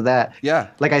want to get to that. Yeah.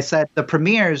 Like I said, the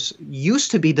premieres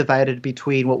used to be divided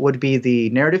between what would be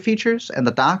the narrative features and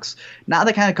the docs. Now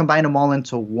they kind of combine them all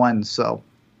into one. So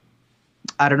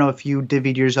I don't know if you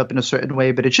divvied yours up in a certain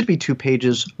way, but it should be 2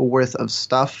 pages worth of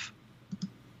stuff.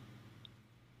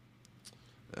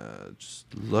 Just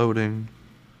loading.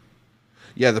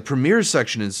 Yeah, the premiere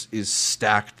section is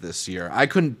stacked this year. I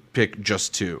couldn't pick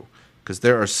just 2 because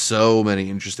there are so many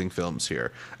interesting films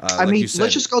here. I mean,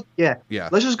 let's just go. Yeah.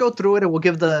 Let's just go through it, and we'll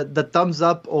give the thumbs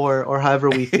up or however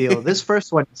we feel. This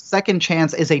first one, Second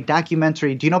Chance, is a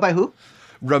documentary. Do you know by who?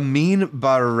 Ramin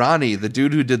Bahrani, the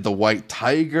dude who did The White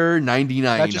Tiger,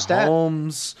 99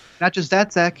 Homes. Not just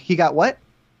that, Zach. He got what?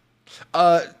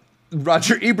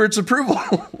 Roger Ebert's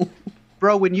approval.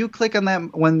 Bro, when you click on there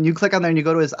and you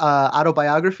go to his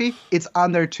autobiography, it's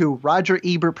on there too. Roger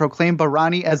Ebert proclaimed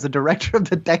Bahrani as the director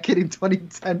of the decade in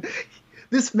 2010.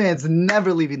 This man's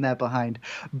never leaving that behind.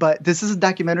 But this is a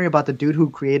documentary about the dude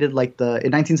who created, like, in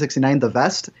 1969, the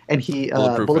vest, and he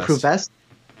bulletproof vest,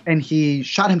 and he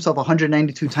shot himself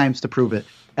 192 times to prove it.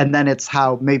 And then it's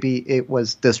how maybe it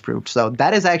was disproved. So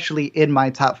that is actually in my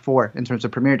top 4 in terms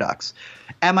of premiere docs.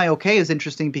 Am I Okay is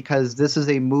interesting because this is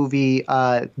a movie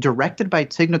directed by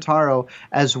Tig Notaro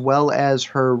as well as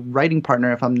her writing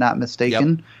partner, if I'm not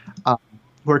mistaken. Yep.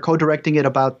 Who are co-directing it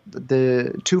about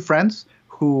the 2 friends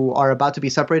who are about to be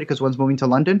separated because one's moving to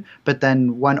London, but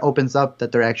then one opens up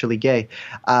that they're actually gay.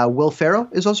 Will Ferrell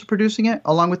is also producing it,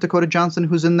 along with Dakota Johnson,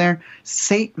 who's in there.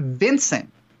 St. Vincent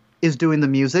is doing the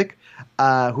music,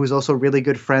 who's also really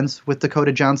good friends with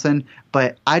Dakota Johnson.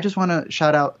 But I just want to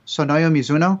shout out Sonoya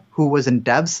Mizuno, who was in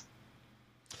Devs.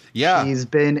 Yeah. She's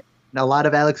been in a lot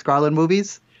of Alex Garland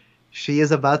movies. She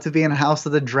is about to be in House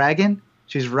of the Dragon.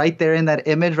 She's right there in that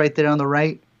image, right there on the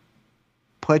right.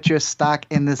 Put your stock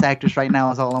in this actress right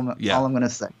now is all I'm going to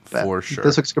say. But for sure.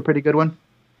 This looks like a pretty good one.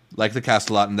 Like the cast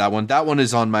a lot in that one. That one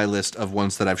is on my list of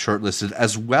ones that I've shortlisted,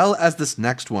 as well as this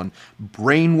next one,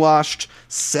 Brainwashed,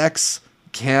 Sex,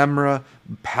 Camera,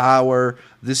 Power.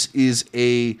 This is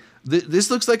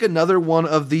this looks like another one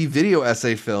of the video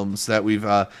essay films that we've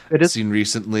seen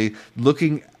recently,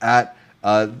 looking at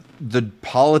the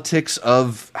politics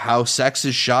of how sex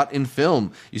is shot in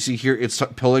film. You see here it's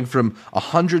pulling from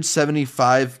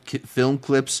 175 film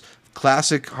clips,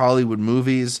 classic Hollywood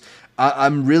movies.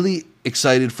 I'm really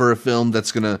excited for a film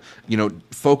that's going to,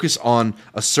 focus on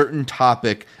a certain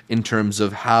topic in terms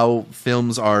of how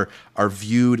films are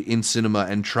viewed in cinema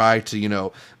and try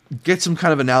to, get some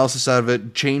kind of analysis out of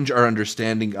it, change our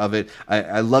understanding of it.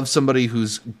 I love somebody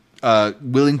who's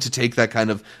willing to take that kind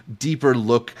of deeper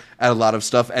look at a lot of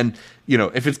stuff. And,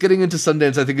 if it's getting into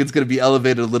Sundance, I think it's going to be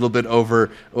elevated a little bit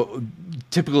over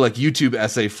typical like YouTube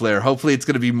essay flair. Hopefully it's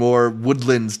going to be more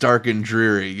Woodlands, dark and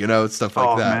dreary, stuff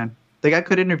like that. Man. They got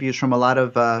good interviews from a lot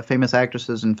of famous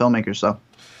actresses and filmmakers, so.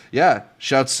 Yeah.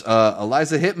 Shouts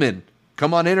Eliza Hittman.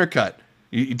 Come on Intercut.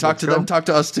 You talk to them, talk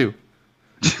to us too.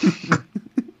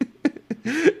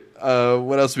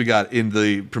 What else we got in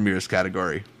the premieres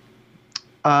category?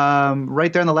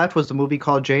 Right there on the left was the movie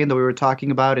called Jane that we were talking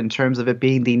about in terms of it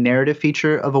being the narrative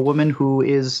feature of a woman who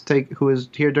is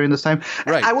here during this time.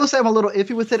 Right. I will say I'm a little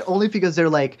iffy with it only because they're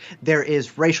like, there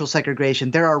is racial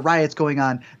segregation, there are riots going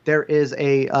on, there is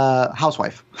a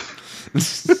housewife.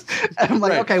 And I'm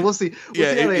like, okay, we'll see.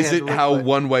 Is it how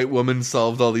one white woman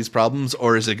solved all these problems,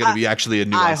 or is it going to be actually a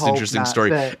nuanced, interesting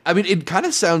story? I mean, it kind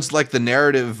of sounds like the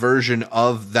narrative version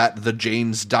of the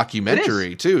Jane's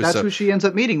documentary too. That's who she ends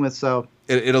up meeting with. So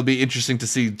it'll be interesting to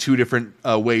see 2 different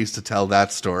ways to tell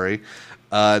that story.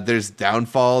 There's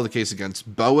Downfall, the case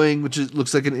against Boeing, which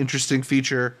looks like an interesting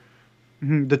feature.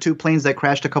 Mm-hmm. The 2 planes that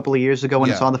crashed a couple of years ago when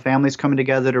it's all the families coming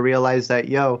together to realize that,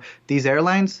 these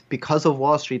airlines, because of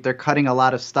Wall Street, they're cutting a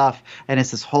lot of stuff. And it's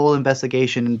this whole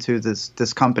investigation into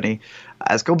this company.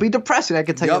 It's going to be depressing, I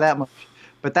can tell you that much.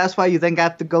 But that's why you then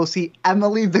got to go see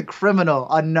Emily the Criminal,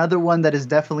 another one that is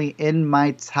definitely in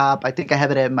my top. I think I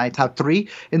have it at my top 3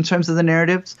 in terms of the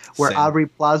narratives, where Same. Aubrey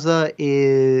Plaza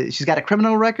she's got a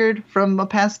criminal record from a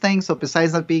past thing. So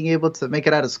besides not being able to make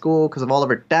it out of school because of all of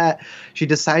her debt, she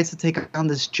decides to take on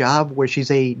this job where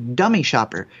she's a dummy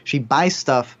shopper. She buys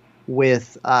stuff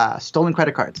with stolen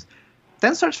credit cards.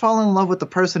 then starts falling in love with the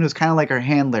person who's kind of like her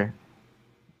handler.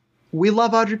 We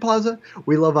love Audrey Plaza.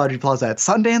 We love Audrey Plaza at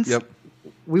Sundance. Yep.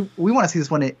 We want to see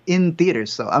this one in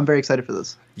theaters, so I'm very excited for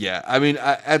this. Yeah, I mean,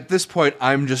 at this point,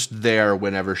 I'm just there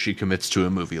whenever she commits to a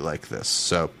movie like this.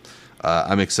 So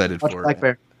I'm excited Watch for Black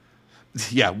Bear.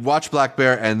 Yeah, watch Black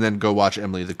Bear and then go watch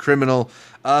Emily the Criminal.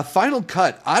 Final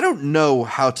Cut. I don't know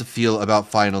how to feel about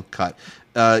Final Cut.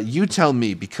 You tell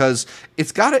me, because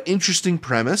it's got an interesting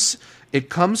premise. It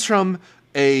comes from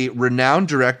a renowned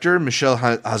director, Michel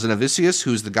Hazanavicius,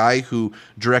 who's the guy who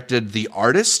directed The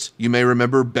Artist. You may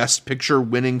remember Best Picture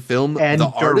winning film, And The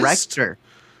Artist. director.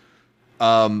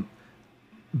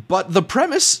 But the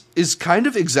premise is kind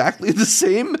of exactly the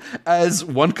same as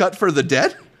One Cut for the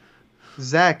Dead.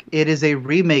 Zach, it is a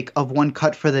remake of One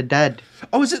Cut for the Dead.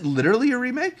 Oh, is it literally a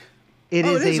remake? It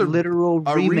is a literal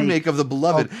remake of The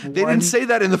Beloved. They didn't say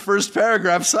that in the first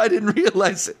paragraph, so I didn't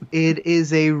realize it. It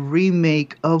is a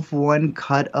remake of One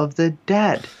Cut of the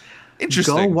Dead.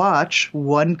 Interesting. Go watch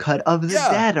One Cut of the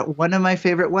Dead. One of my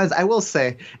favorite ones. I will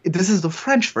say, this is the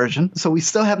French version, so we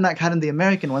still have not gotten the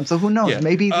American one, so who knows? Yeah.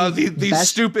 Maybe these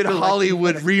stupid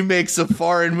Hollywood remakes of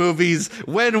foreign movies.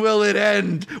 When will it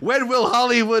end? When will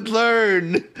Hollywood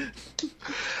learn?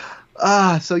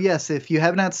 So yes, if you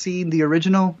have not seen the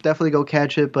original, definitely go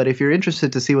catch it. But if you're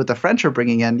interested to see what the French are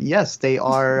bringing in, yes, they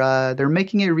are. They're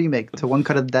making a remake to One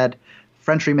Cut of the Dead,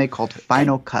 French remake called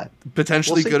Final Cut.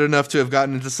 Potentially good enough to have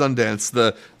gotten into Sundance,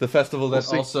 the festival that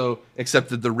also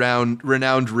accepted the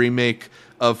renowned remake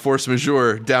of Force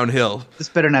Majeure, Downhill. This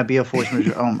better not be a Force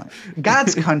Majeure. Oh my.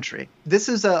 God's Country. This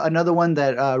is another one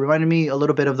that reminded me a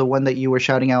little bit of the one that you were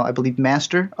shouting out, I believe,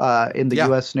 Master, in the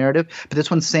U.S. narrative. But this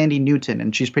one's Sandy Newton,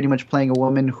 and she's pretty much playing a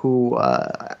woman who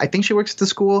I think she works at the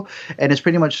school, and it's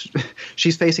pretty much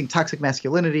she's facing toxic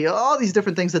masculinity, all these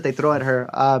different things that they throw at her.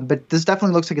 But this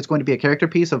definitely looks like it's going to be a character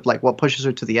piece of like what pushes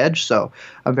her to the edge. So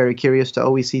I'm very curious to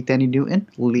always see Sandy Newton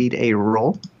lead a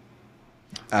role.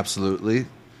 Absolutely.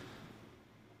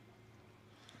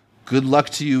 Good luck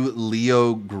to you,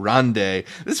 Leo Grande.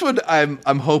 This one I'm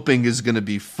hoping is going to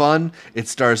be fun. It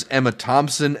stars Emma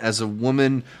Thompson as a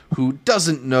woman who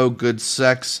doesn't know good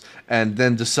sex and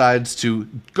then decides to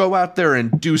go out there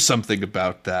and do something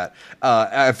about that.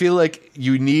 I feel like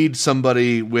you need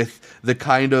somebody with the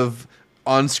kind of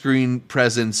on-screen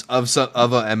presence of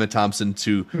Emma Thompson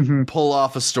to pull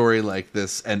off a story like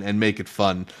this and make it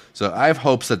fun. So I have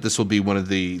hopes that this will be one of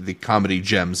the comedy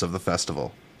gems of the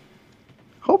festival.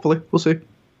 Hopefully. We'll see.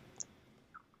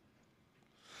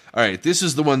 All right. This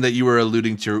is the one that you were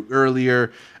alluding to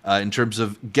earlier in terms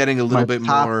of getting a little bit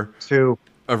more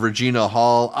of Regina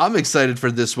Hall. I'm excited for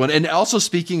this one. And also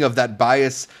speaking of that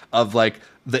bias of like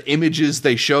the images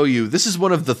they show you, this is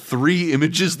one of the 3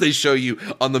 images they show you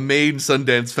on the main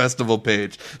Sundance Festival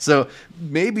page. So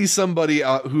maybe somebody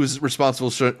who's responsible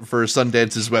for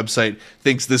Sundance's website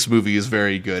thinks this movie is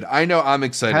very good. I know I'm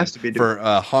excited for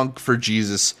Honk for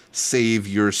Jesus, Save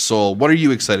Your Soul. What are you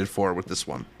excited for with this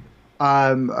one?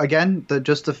 Again,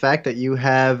 just the fact that you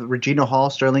have Regina Hall,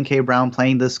 Sterling K. Brown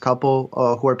playing this couple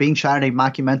who are being shot in a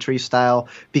mockumentary style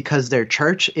because their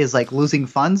church is like losing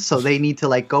funds, so they need to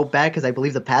like go back because I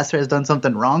believe the pastor has done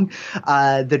something wrong.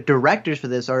 The directors for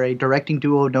this are a directing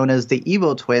duo known as the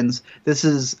Evo Twins. This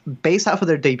is based off of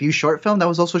their debut short film that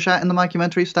was also shot in the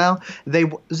mockumentary style.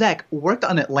 Zach worked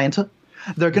on Atlanta.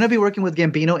 They're going to be working with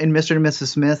Gambino in Mr. and Mrs.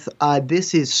 Smith.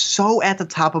 This is so at the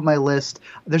top of my list.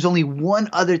 There's only one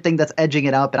other thing that's edging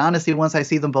it out, but honestly, once I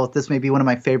see them both, this may be one of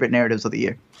my favorite narratives of the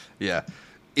year. Yeah.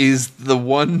 Is the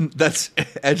one that's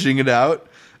edging it out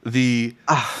the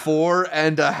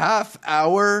 4.5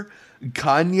 hour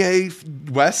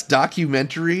Kanye West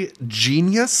documentary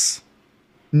Genius?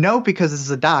 No, because this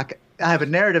is a doc. I have a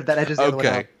narrative that edges the other one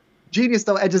out. Genius,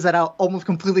 though, edges that out almost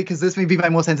completely because this may be my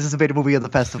most anticipated movie of the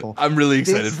festival. I'm really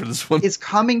excited for this one. It's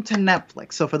coming to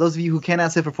Netflix. So for those of you who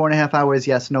cannot sit for 4.5 hours,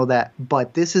 yes, know that.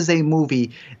 But this is a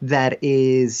movie that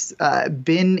is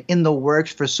been in the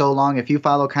works for so long. If you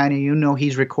follow Kanye, you know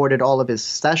he's recorded all of his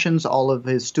sessions, all of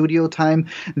his studio time.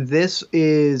 This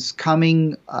is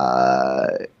coming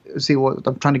I'm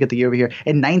trying to get the year over here.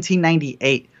 In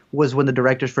 1998 was when the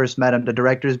directors first met him. The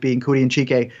directors being Cootie and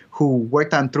Chike, who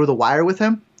worked on Through the Wire with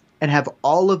him, and have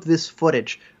all of this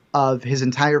footage of his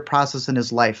entire process in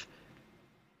his life.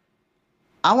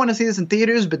 I want to see this in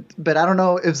theaters, but I don't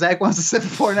know if Zach wants to sit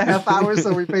for 4.5 hours,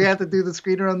 so we may have to do the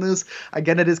screener on this.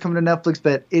 Again, it is coming to Netflix,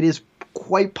 but it is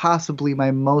quite possibly my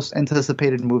most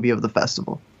anticipated movie of the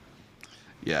festival.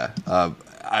 Yeah.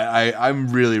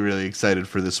 I'm really, really excited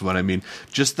for this one. I mean,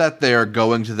 just that they are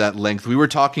going to that length. We were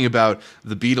talking about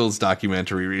the Beatles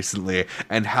documentary recently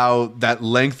and how that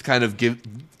length kind of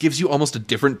gives you almost a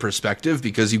different perspective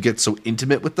because you get so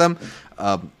intimate with them.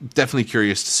 Definitely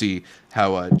curious to see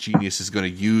how Genius is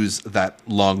going to use that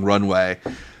long runway.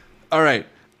 All right.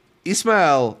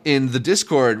 Ismail in the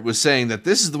Discord was saying that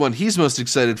this is the one he's most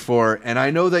excited for, and I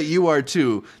know that you are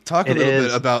too. Talk a little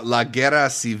bit about La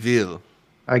Guerra Civil.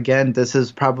 Again, this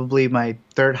is probably my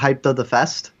third hyped of the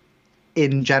fest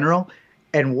in general,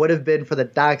 and would have been for the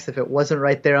docs if it wasn't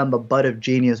right there on the butt of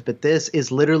Genius. But this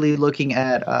is literally looking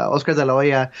at Oscar de la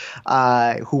Hoya,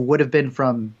 who would have been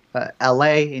from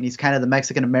L.A., and he's kind of the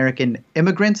Mexican-American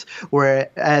immigrant,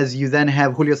 whereas you then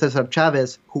have Julio Cesar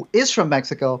Chavez, who is from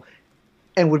Mexico,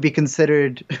 and would be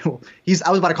considered – I was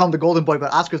about to call him the golden boy,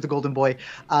 but Oscar's the golden boy.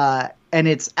 And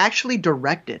it's actually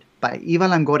directed by Eva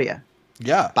Longoria.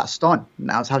 Yeah. Baston,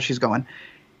 now is how she's going.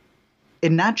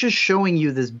 And not just showing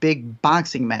you this big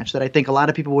boxing match that I think a lot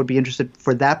of people would be interested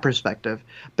for that perspective,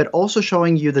 but also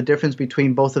showing you the difference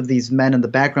between both of these men and the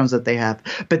backgrounds that they have.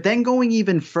 But then going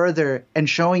even further and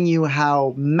showing you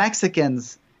how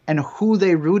Mexicans and who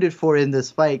they rooted for in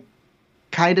this fight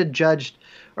kind of judged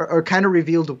or kind of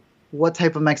revealed what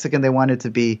type of Mexican they wanted to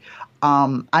be.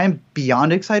 I'm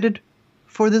beyond excited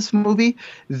for this movie.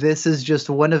 This is just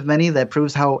one of many that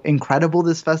proves how incredible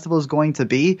this festival is going to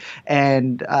be,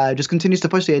 and just continues to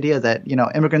push the idea that, you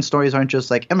know, immigrant stories aren't just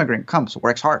like immigrant comes,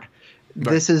 works hard. Right.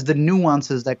 This is the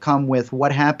nuances that come with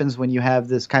what happens when you have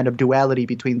this kind of duality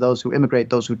between those who immigrate,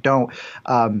 those who don't,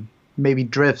 maybe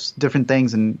drifts, different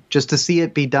things, and just to see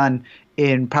it be done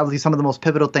in probably some of the most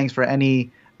pivotal things for any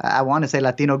I want to say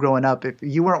Latino growing up. If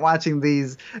you weren't watching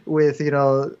these with, you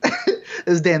know,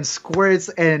 those damn squirts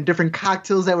and different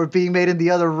cocktails that were being made in the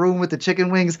other room with the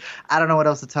chicken wings, I don't know what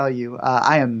else to tell you.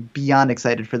 I am beyond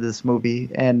excited for this movie,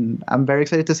 and I'm very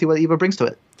excited to see what Eva brings to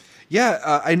it.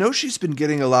 Yeah, I know she's been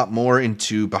getting a lot more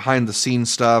into behind-the-scenes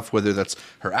stuff, whether that's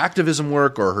her activism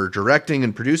work or her directing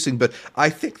and producing, but I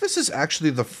think this is actually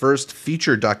the first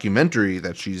feature documentary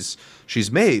that she's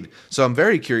made. So I'm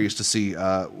very curious to see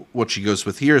what she goes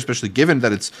with here, especially given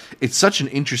that it's such an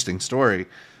interesting story.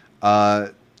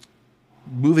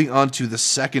 Moving on to the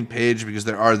second page, because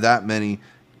there are that many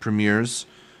premieres.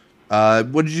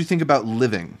 What did you think about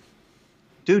Living?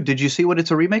 Dude, did you see what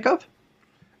it's a remake of?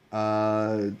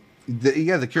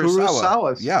 The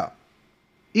Kurosawa. Yeah.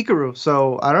 Ikaru.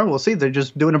 So, I don't know. We'll see. They're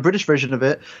just doing a British version of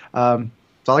it. That's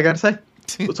all I got to say.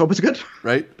 Let's hope it's good.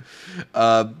 Right.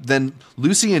 Then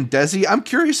Lucy and Desi. I'm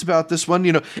curious about this one.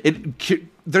 You know,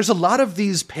 there's a lot of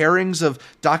these pairings of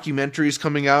documentaries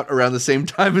coming out around the same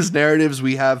time as narratives.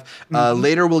 We have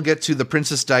later we'll get to the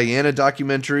Princess Diana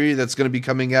documentary that's going to be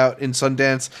coming out in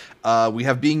Sundance. We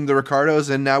have Being the Ricardos,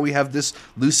 and now we have this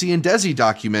Lucy and Desi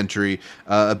documentary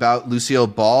about Lucille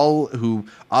Ball, who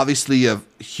obviously a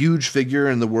huge figure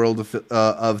in the world of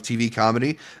TV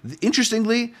comedy.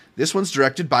 Interestingly, this one's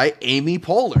directed by Amy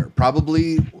Poehler,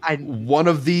 probably one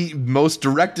of the most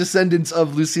direct descendants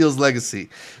of Lucille's legacy.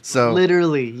 So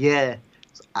literally, yeah.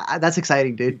 That's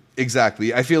exciting, dude.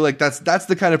 Exactly. I feel like that's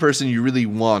the kind of person you really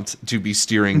want to be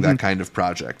steering that kind of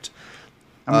project.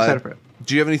 I'm excited for it.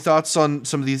 Do you have any thoughts on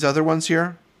some of these other ones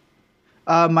here?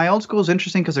 My Old School is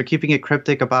interesting because they're keeping it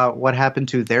cryptic about what happened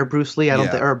to their Bruce Lee.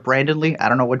 Or Brandon Lee. I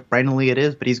don't know what Brandon Lee it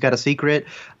is, but he's got a secret.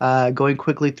 Going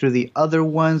quickly through the other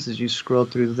ones as you scroll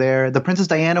through there. The Princess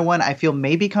Diana one, I feel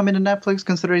maybe coming to Netflix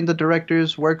considering the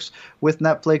director's works with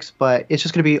Netflix, but it's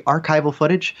just going to be archival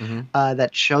footage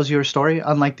that shows you her story,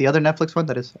 unlike the other Netflix one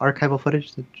that is archival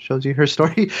footage that shows you her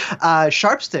story.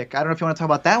 Sharpstick, I don't know if you want to talk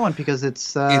about that one because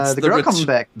it's the girl coming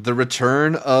back. The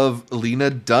return of Lena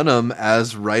Dunham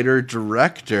as writer-director.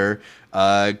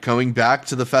 Coming back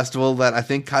to the festival that I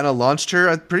think kind of launched her.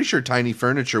 I'm pretty sure Tiny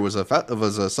Furniture was a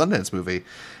Sundance movie,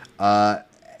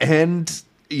 and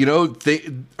you know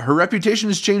her reputation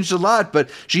has changed a lot, but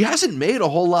she hasn't made a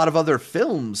whole lot of other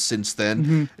films since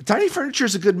then. Tiny Furniture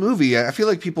is a good movie. I feel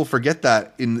like people forget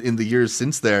that in the years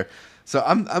since there. So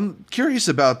I'm curious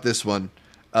about this one.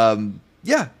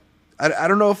 Yeah. I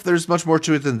don't know if there's much more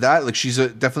to it than that. Like she's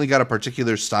definitely got a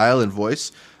particular style and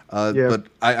voice. But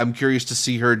I'm curious to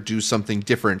see her do something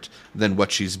different than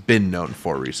what she's been known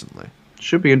for recently.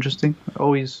 Should be interesting.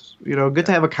 Always, good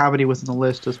to have a comedy within the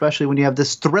list, especially when you have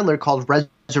this thriller called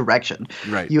Resurrection.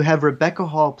 Right. You have Rebecca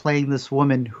Hall playing this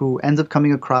woman who ends up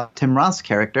coming across Tim Roth's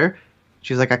character.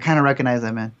 She's like, I kind of recognize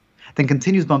that man. Then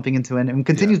continues bumping into him and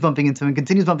continues bumping into him and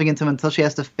continues bumping into him until she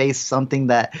has to face something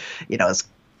that, is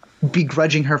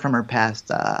begrudging her from her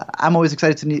past. I'm always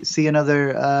excited to see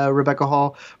another Rebecca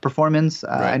Hall performance.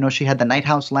 Right. I know she had the Night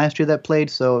House last year that played,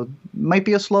 so might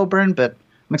be a slow burn, but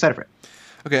I'm excited for it.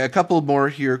 Okay, a couple more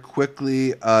here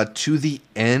quickly. To the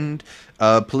End,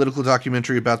 political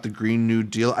documentary about the Green New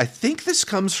Deal. I think this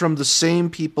comes from the same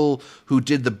people who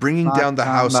did the Bringing Down the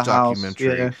House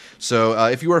documentary. Yeah. So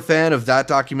if you are a fan of that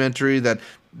documentary that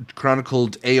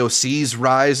chronicled AOC's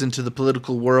rise into the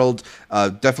political world,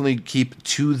 definitely keep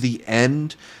To the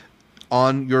End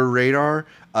on your radar.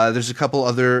 There's a couple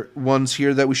other ones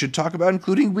here that we should talk about,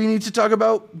 including we need to talk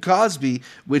about Cosby,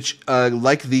 which,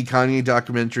 like the Kanye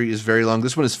documentary, is very long.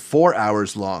 This one is 4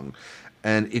 hours long,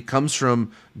 and it comes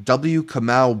from W.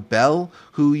 Kamau Bell,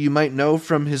 who you might know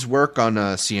from his work on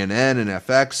CNN and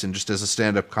FX and just as a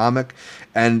stand-up comic.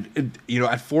 And,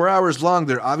 at 4 hours long,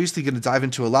 they're obviously going to dive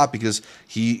into a lot because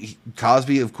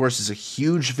Cosby, of course, is a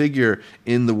huge figure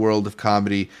in the world of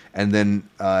comedy and then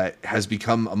has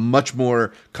become a much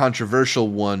more controversial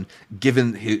one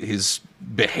given his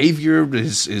behavior,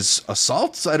 his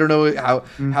assaults. I don't know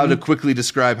how to quickly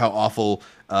describe how awful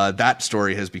that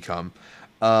story has become.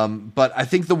 But I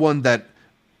think the one that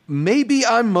maybe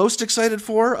I'm most excited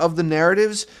for of the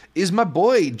narratives is my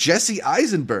boy Jesse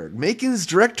Eisenberg making his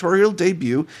directorial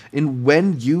debut in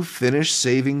When You Finish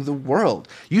Saving the World.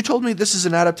 You told me this is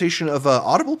an adaptation of an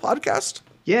Audible podcast?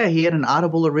 Yeah, he had an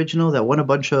Audible original that won a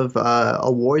bunch of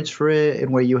awards for it,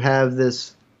 and where you have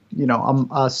this,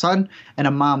 a son and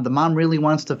a mom. The mom really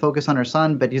wants to focus on her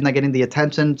son, but he's not getting the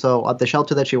attention. So at the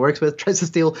shelter that she works with tries to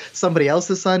steal somebody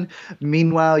else's son.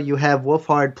 Meanwhile, you have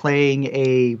Wolfhard playing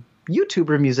a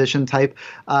YouTuber musician type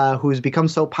who's become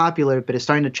so popular, but is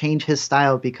starting to change his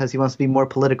style because he wants to be more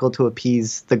political to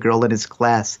appease the girl in his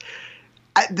class.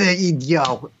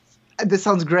 This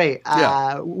sounds great.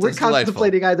 Yeah, we're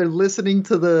contemplating either listening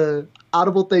to the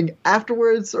Audible thing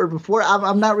afterwards or before.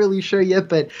 I'm not really sure yet,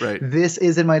 but This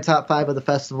is in my top 5 of the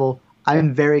festival.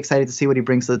 I'm very excited to see what he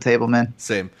brings to the table, man.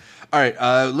 Same. All right,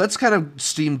 let's kind of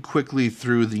steam quickly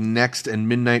through the next and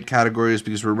midnight categories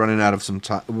because we're running out of some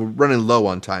time. We're running low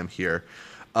on time here.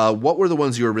 What were the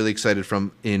ones you were really excited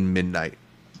from in midnight?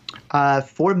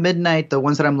 For midnight, the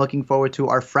ones that I'm looking forward to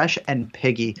are Fresh and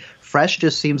Piggy. Fresh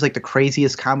just seems like the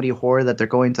craziest comedy horror that they're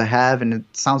going to have, and it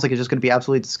sounds like it's just going to be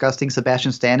absolutely disgusting.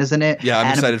 Sebastian Stan is in it. Yeah,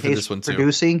 I'm excited for this one too.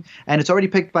 Producing, and it's already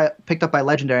picked up by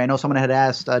Legendary. I know someone had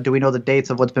asked, do we know the dates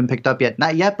of what's been picked up yet?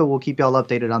 Not yet, but we'll keep y'all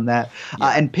updated on that. Yeah.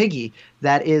 And Piggy,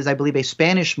 that is, I believe, a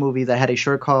Spanish movie that had a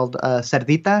short called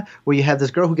Cerdita, where you have this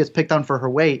girl who gets picked on for her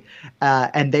weight,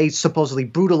 and they supposedly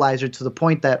brutalize her to the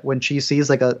point that when she sees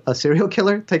like a serial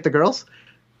killer take the girls,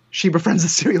 she befriends a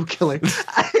serial killer.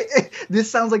 This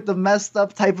sounds like the messed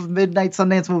up type of midnight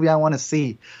Sundance movie I want to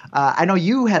see. I know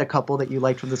you had a couple that you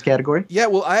liked from this category. Yeah,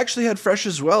 well, I actually had Fresh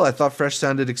as well. I thought Fresh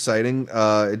sounded exciting.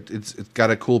 It's got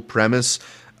a cool premise.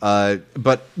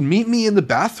 But Meet Me in the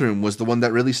Bathroom was the one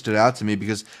that really stood out to me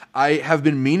because I have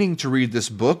been meaning to read this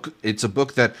book. It's a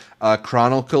book that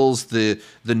chronicles the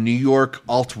New York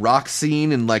alt-rock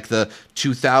scene in like the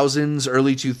 2000s,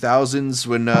 early 2000s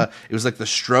when it was like the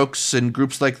Strokes and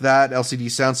groups like that, LCD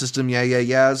Sound System,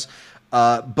 yeahs.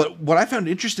 But what I found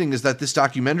interesting is that this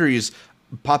documentary is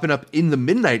popping up in the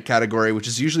midnight category, which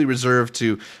is usually reserved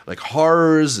to like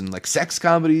horrors and like sex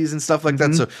comedies and stuff like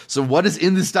that. So what is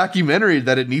in this documentary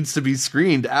that it needs to be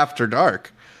screened after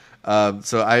dark?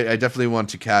 So I definitely want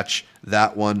to catch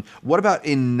that one. What about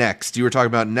in Next? You were talking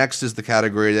about Next is the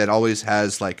category that always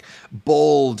has like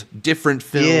bold, different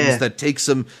films that take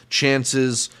some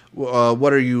chances.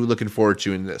 What are you looking forward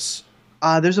to in this?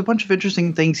 There's a bunch of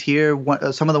interesting things here.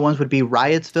 Some of the ones would be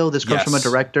Riotsville. This comes from a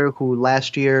director who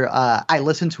last year I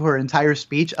listened to her entire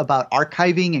speech about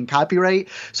archiving and copyright.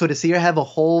 So to see her have a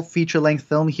whole feature-length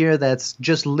film here that's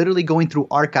just literally going through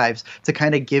archives to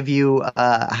kind of give you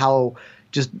how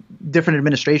just different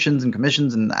administrations and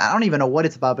commissions, and I don't even know what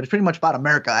it's about, but it's pretty much about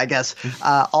America, I guess,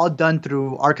 all done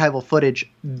through archival footage.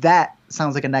 That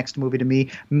sounds like a Next movie to me.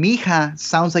 Mija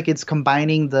sounds like it's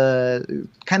combining the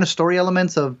kind of story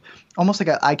elements of almost like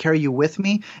a I Carry You With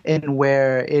Me, in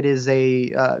where it is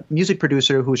a music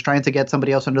producer who's trying to get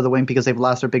somebody else under the wing because they've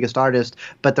lost their biggest artist,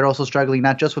 but they're also struggling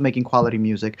not just with making quality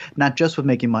music, not just with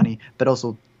making money, but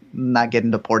also not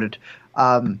getting deported.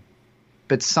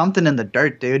 But something in the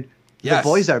dirt, dude. Yes. The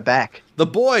boys are back. The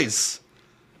boys.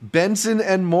 Benson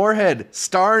and Moorhead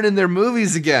starring in their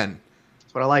movies again.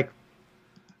 That's what I like.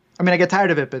 I mean, I get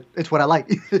tired of it, but it's what I like.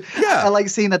 Yeah. I like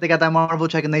seeing that they got that Marvel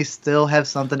check and they still have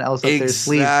something else up their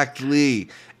sleeve. Exactly.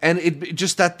 And it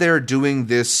just that they're doing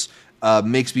this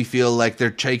makes me feel like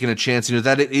they're taking a chance.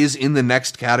 That it is in the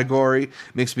next category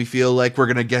makes me feel like we're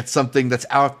going to get something that's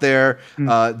out there.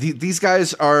 These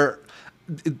guys are...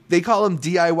 they call them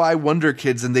DIY Wonder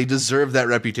Kids, and they deserve that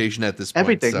reputation at this point.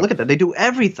 Everything. So. Look at that. They do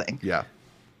everything. Yeah.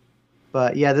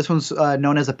 But yeah, this one's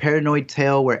known as a paranoid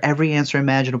tale where every answer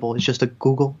imaginable is just a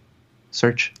Google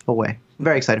search away. I'm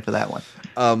very excited for that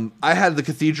one. I had The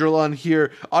Cathedral on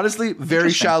here. Honestly,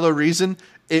 very shallow reason.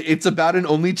 It's about an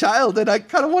only child, and I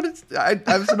kind of wanted.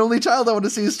 I was an only child. I want to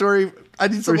see a story. I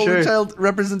need some only child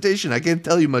representation. I can't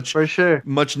tell you much. For sure.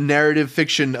 Much narrative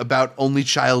fiction about only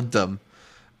childdom.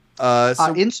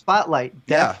 In Spotlight,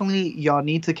 definitely y'all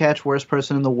need to catch Worst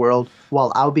Person in the World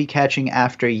while I'll be catching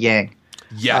After Yang.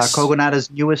 Yes.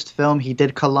 Kogonada's newest film. He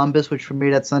did Columbus, which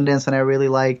premiered at Sundance, and I really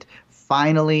liked.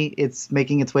 Finally, it's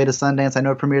making its way to Sundance. I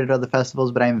know it premiered at other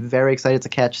festivals, but I'm very excited to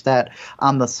catch that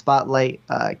on the Spotlight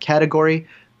category.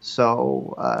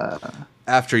 So,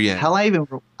 After Yang. Hell, I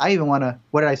even want to.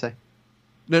 What did I say?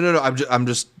 No. I'm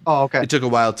just. Oh, okay. It took a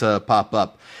while to pop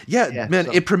up. Yeah, man.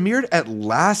 So. It premiered at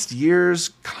last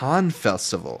year's Cannes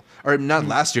Festival, or not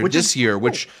last year, this year.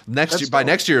 Which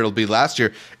next year it'll be last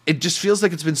year. It just feels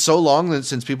like it's been so long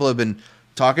since people have been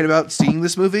talking about seeing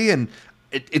this movie, and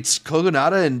it's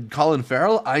Kogonada and Colin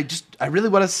Farrell. I really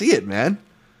want to see it, man.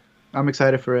 I'm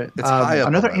excited for it. It's high up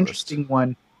another on my interesting list.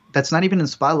 One that's not even in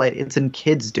Spotlight. It's in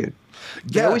Kids, dude.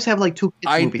 They always have like two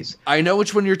kids movies. I know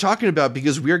which one you're talking about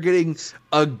because we're getting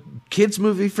a kids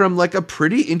movie from like a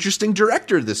pretty interesting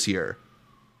director this year.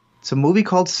 It's a movie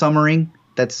called Summering.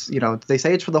 That's, they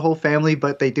say it's for the whole family,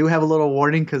 but they do have a little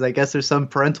warning because I guess there's some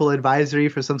parental advisory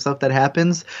for some stuff that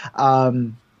happens.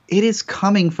 It is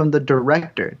coming from the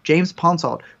director, James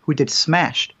Ponsoldt, who did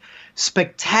Smashed,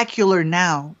 Spectacular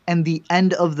Now, and The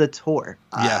End of the Tour.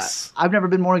 Yes. I've never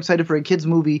been more excited for a kids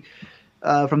movie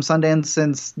from Sundance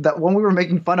since that one we were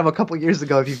making fun of a couple years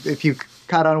ago, if you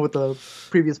caught on with the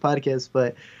previous podcast.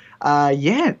 But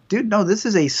yeah, dude, no, this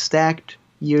is a stacked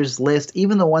year's list.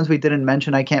 Even the ones we didn't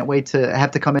mention, I can't wait to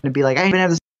have to come in and be like, I even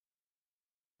have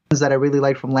this that I really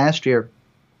liked from last year.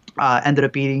 Ended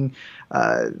up beating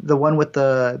the one with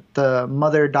the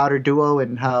mother-daughter duo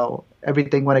and how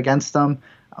everything went against them.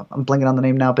 I'm blanking on the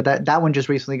name now, but that one just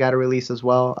recently got a release as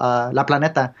well. La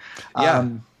Planeta. Yeah.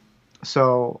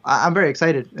 So I'm very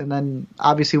excited. And then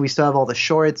obviously we still have all the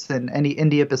shorts and any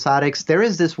indie episodics. There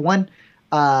is this one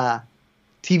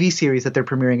TV series that they're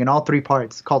premiering in all 3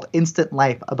 parts called Instant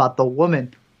Life about the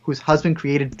woman whose husband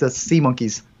created the sea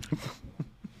monkeys.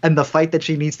 And the fight that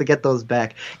she needs to get those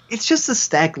back. It's just a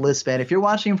stacked list, man. If you're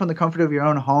watching from the comfort of your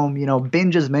own home,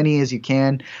 binge as many as you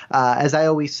can. As I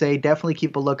always say, definitely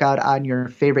keep a lookout on your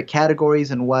favorite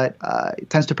categories and what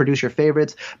tends to produce your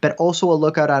favorites, but also a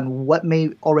lookout on what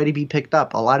may already be picked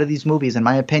up. A lot of these movies, in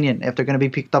my opinion, if they're going to be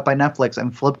picked up by Netflix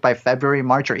and flipped by February,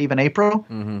 March, or even April,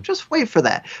 just wait for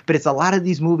that. But it's a lot of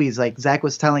these movies, like Zach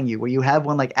was telling you, where you have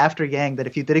one like After Yang that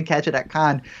if you didn't catch it at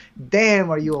Cannes, damn,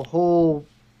 are you a whole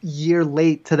year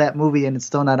late to that movie and it's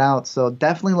still not out. So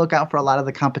definitely look out for a lot of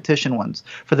the competition ones.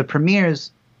 For the premieres,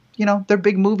 they're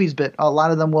big movies, but a lot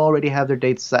of them will already have their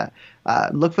dates set.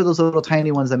 Look for those little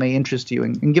tiny ones that may interest you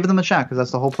and give them a shot because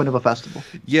that's the whole point of a festival.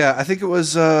 Yeah, I think it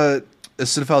was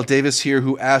Cinephile Davis here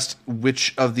who asked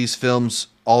which of these films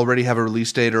already have a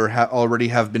release date or already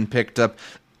have been picked up.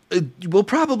 We'll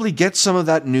probably get some of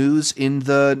that news in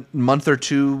the month or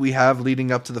 2 we have leading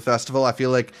up to the festival. I feel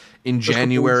like in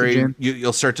January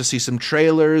you'll start to see some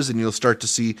trailers and you'll start to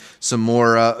see some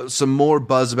more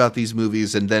buzz about these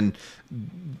movies. And then,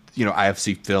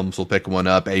 IFC Films will pick one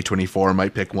up. A24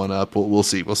 might pick one up. We'll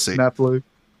see.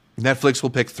 Netflix will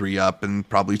pick 3 up and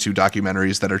probably 2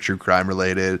 documentaries that are true crime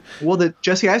related. Well, the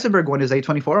Jesse Eisenberg one is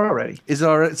A24 already. Is it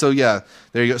already? So yeah,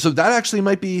 there you go. So that actually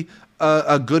might be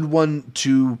a good one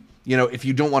to, if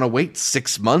you don't want to wait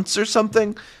 6 months or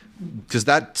something, because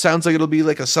that sounds like it'll be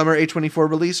like a summer A24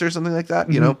 release or something like that.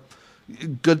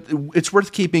 Good. It's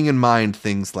worth keeping in mind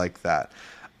things like that.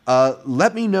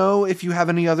 Let me know if you have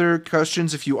any other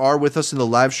questions. If you are with us in the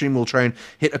live stream, we'll try and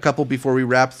hit a couple before we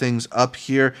wrap things up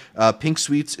here. Pink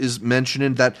Sweets is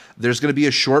mentioning that there's going to be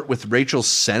a short with Rachel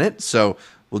Sennett, so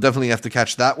we'll definitely have to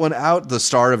catch that one out. The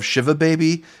star of Shiva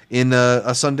Baby in a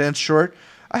Sundance short.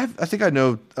 I think I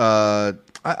know. I'll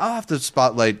have to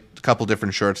spotlight a couple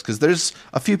different shorts because there's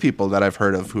a few people that I've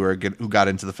heard of who got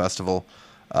into the festival.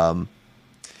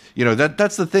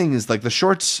 That's the thing is like the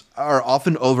shorts are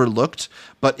often overlooked,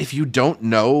 but if you don't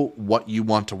know what you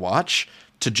want to watch,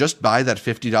 to just buy that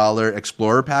 $50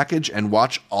 Explorer package and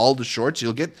watch all the shorts,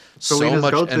 you'll get so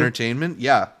much entertainment.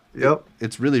 Yeah. Yep.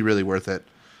 It's really, really worth it.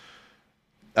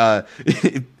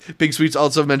 Big Sweets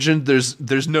also mentioned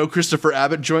there's no Christopher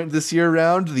Abbott joint this year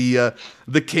around.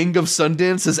 The king of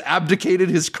Sundance has abdicated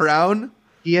his crown.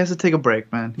 He has to take a break,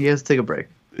 man. He has to take a break.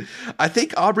 I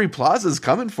think Aubrey Plaza's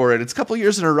coming for it. It's a couple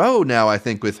years in a row now, I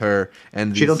think, with her.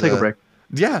 And She don't take a break.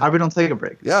 Yeah. Aubrey don't take a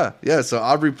break. Yeah. So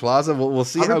Aubrey Plaza, we'll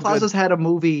see Aubrey how Plaza's good. had a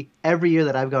movie every year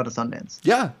that I've gone to Sundance.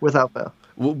 Yeah. Without fail.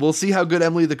 We'll see how good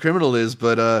Emily the Criminal is,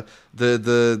 but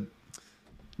the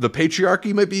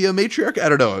patriarchy might be a matriarch. I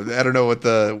don't know what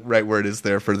the right word is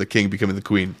there for the king becoming the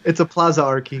queen. It's a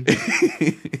plaza-archy.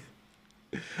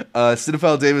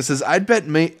 Cinephile Davis says, I'd bet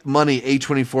money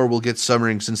A24 will get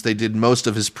Summering since they did most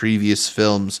of his previous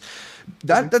films.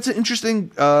 That's an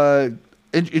interesting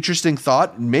interesting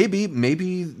thought.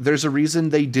 Maybe there's a reason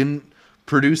they didn't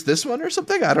produce this one or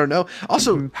something. I don't know.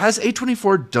 Also, has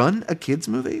A24 done a kids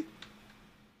movie?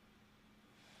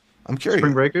 I'm curious.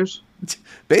 Spring Breakers?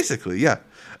 Basically, yeah.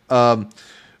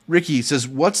 Ricky says,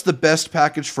 what's the best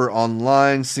package for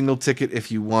online single ticket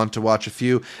if you want to watch a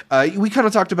few? We kind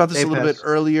of talked about this a little bit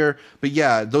earlier, but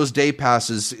yeah, those day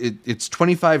passes, it's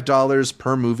 $25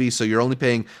 per movie, so you're only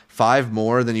paying $5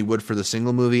 more than you would for the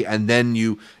single movie, and then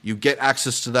you get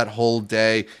access to that whole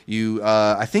day.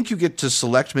 I think you get to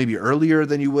select maybe earlier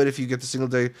than you would if you get the single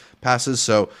day passes,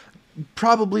 so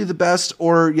probably the best,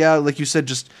 or yeah, like you said,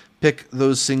 just pick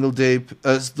those single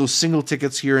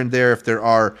tickets here and there if there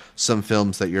are some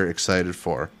films that you're excited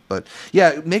for. But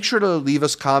yeah, make sure to leave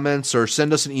us comments or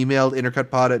send us an email,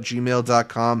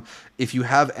 intercutpod@gmail.com. If you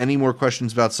have any more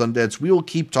questions about Sundance, we will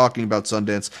keep talking about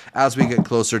Sundance as we get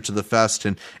closer to the fest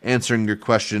and answering your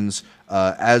questions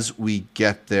as we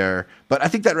get there. But I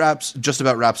think that just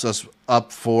about wraps us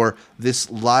up for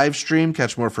this live stream.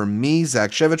 Catch more from me,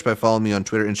 Zach Shevich, by following me on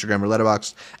Twitter, Instagram, or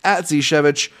Letterboxd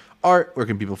 @ZShevich. Art, where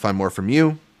can people find more from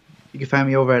you? You can find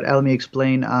me over at Elmy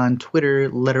Explain on Twitter,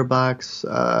 Letterboxd,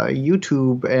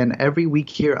 YouTube, and every week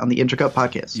here on the Intercut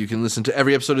Podcast. You can listen to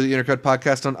every episode of the Intercut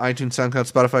Podcast on iTunes, SoundCloud,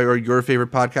 Spotify, or your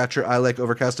favorite podcatcher. I like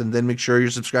Overcast, and then make sure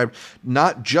you're subscribed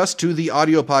not just to the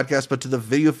audio podcast, but to the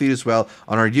video feed as well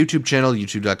on our YouTube channel,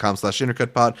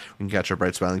 youtube.com/intercutpod. We can catch our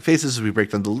bright smiling faces as we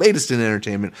break down the latest in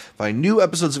entertainment. Find new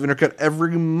episodes of Intercut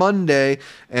every Monday,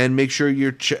 and make sure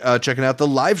you're checking out the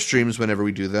live streams whenever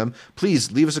we do them.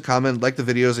 Please leave us a comment, like the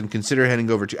videos, and consider heading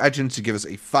over to iTunes to give us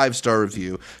a 5-star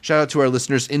review. Shout out to our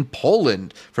listeners in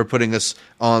Poland for putting us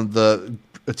on the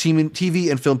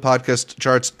TV and film podcast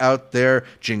charts out there.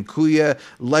 Dziękuję.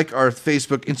 Like our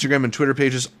Facebook, Instagram, and Twitter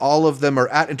pages. All of them are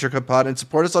at IntercutPod, and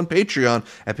support us on Patreon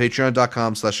at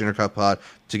patreon.com/IntercutPod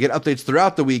to get updates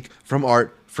throughout the week from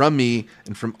Art, from me,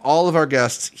 and from all of our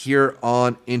guests here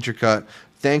on Intercut.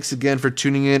 Thanks again for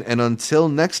tuning in, and until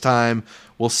next time,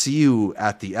 we'll see you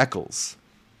at the Eccles.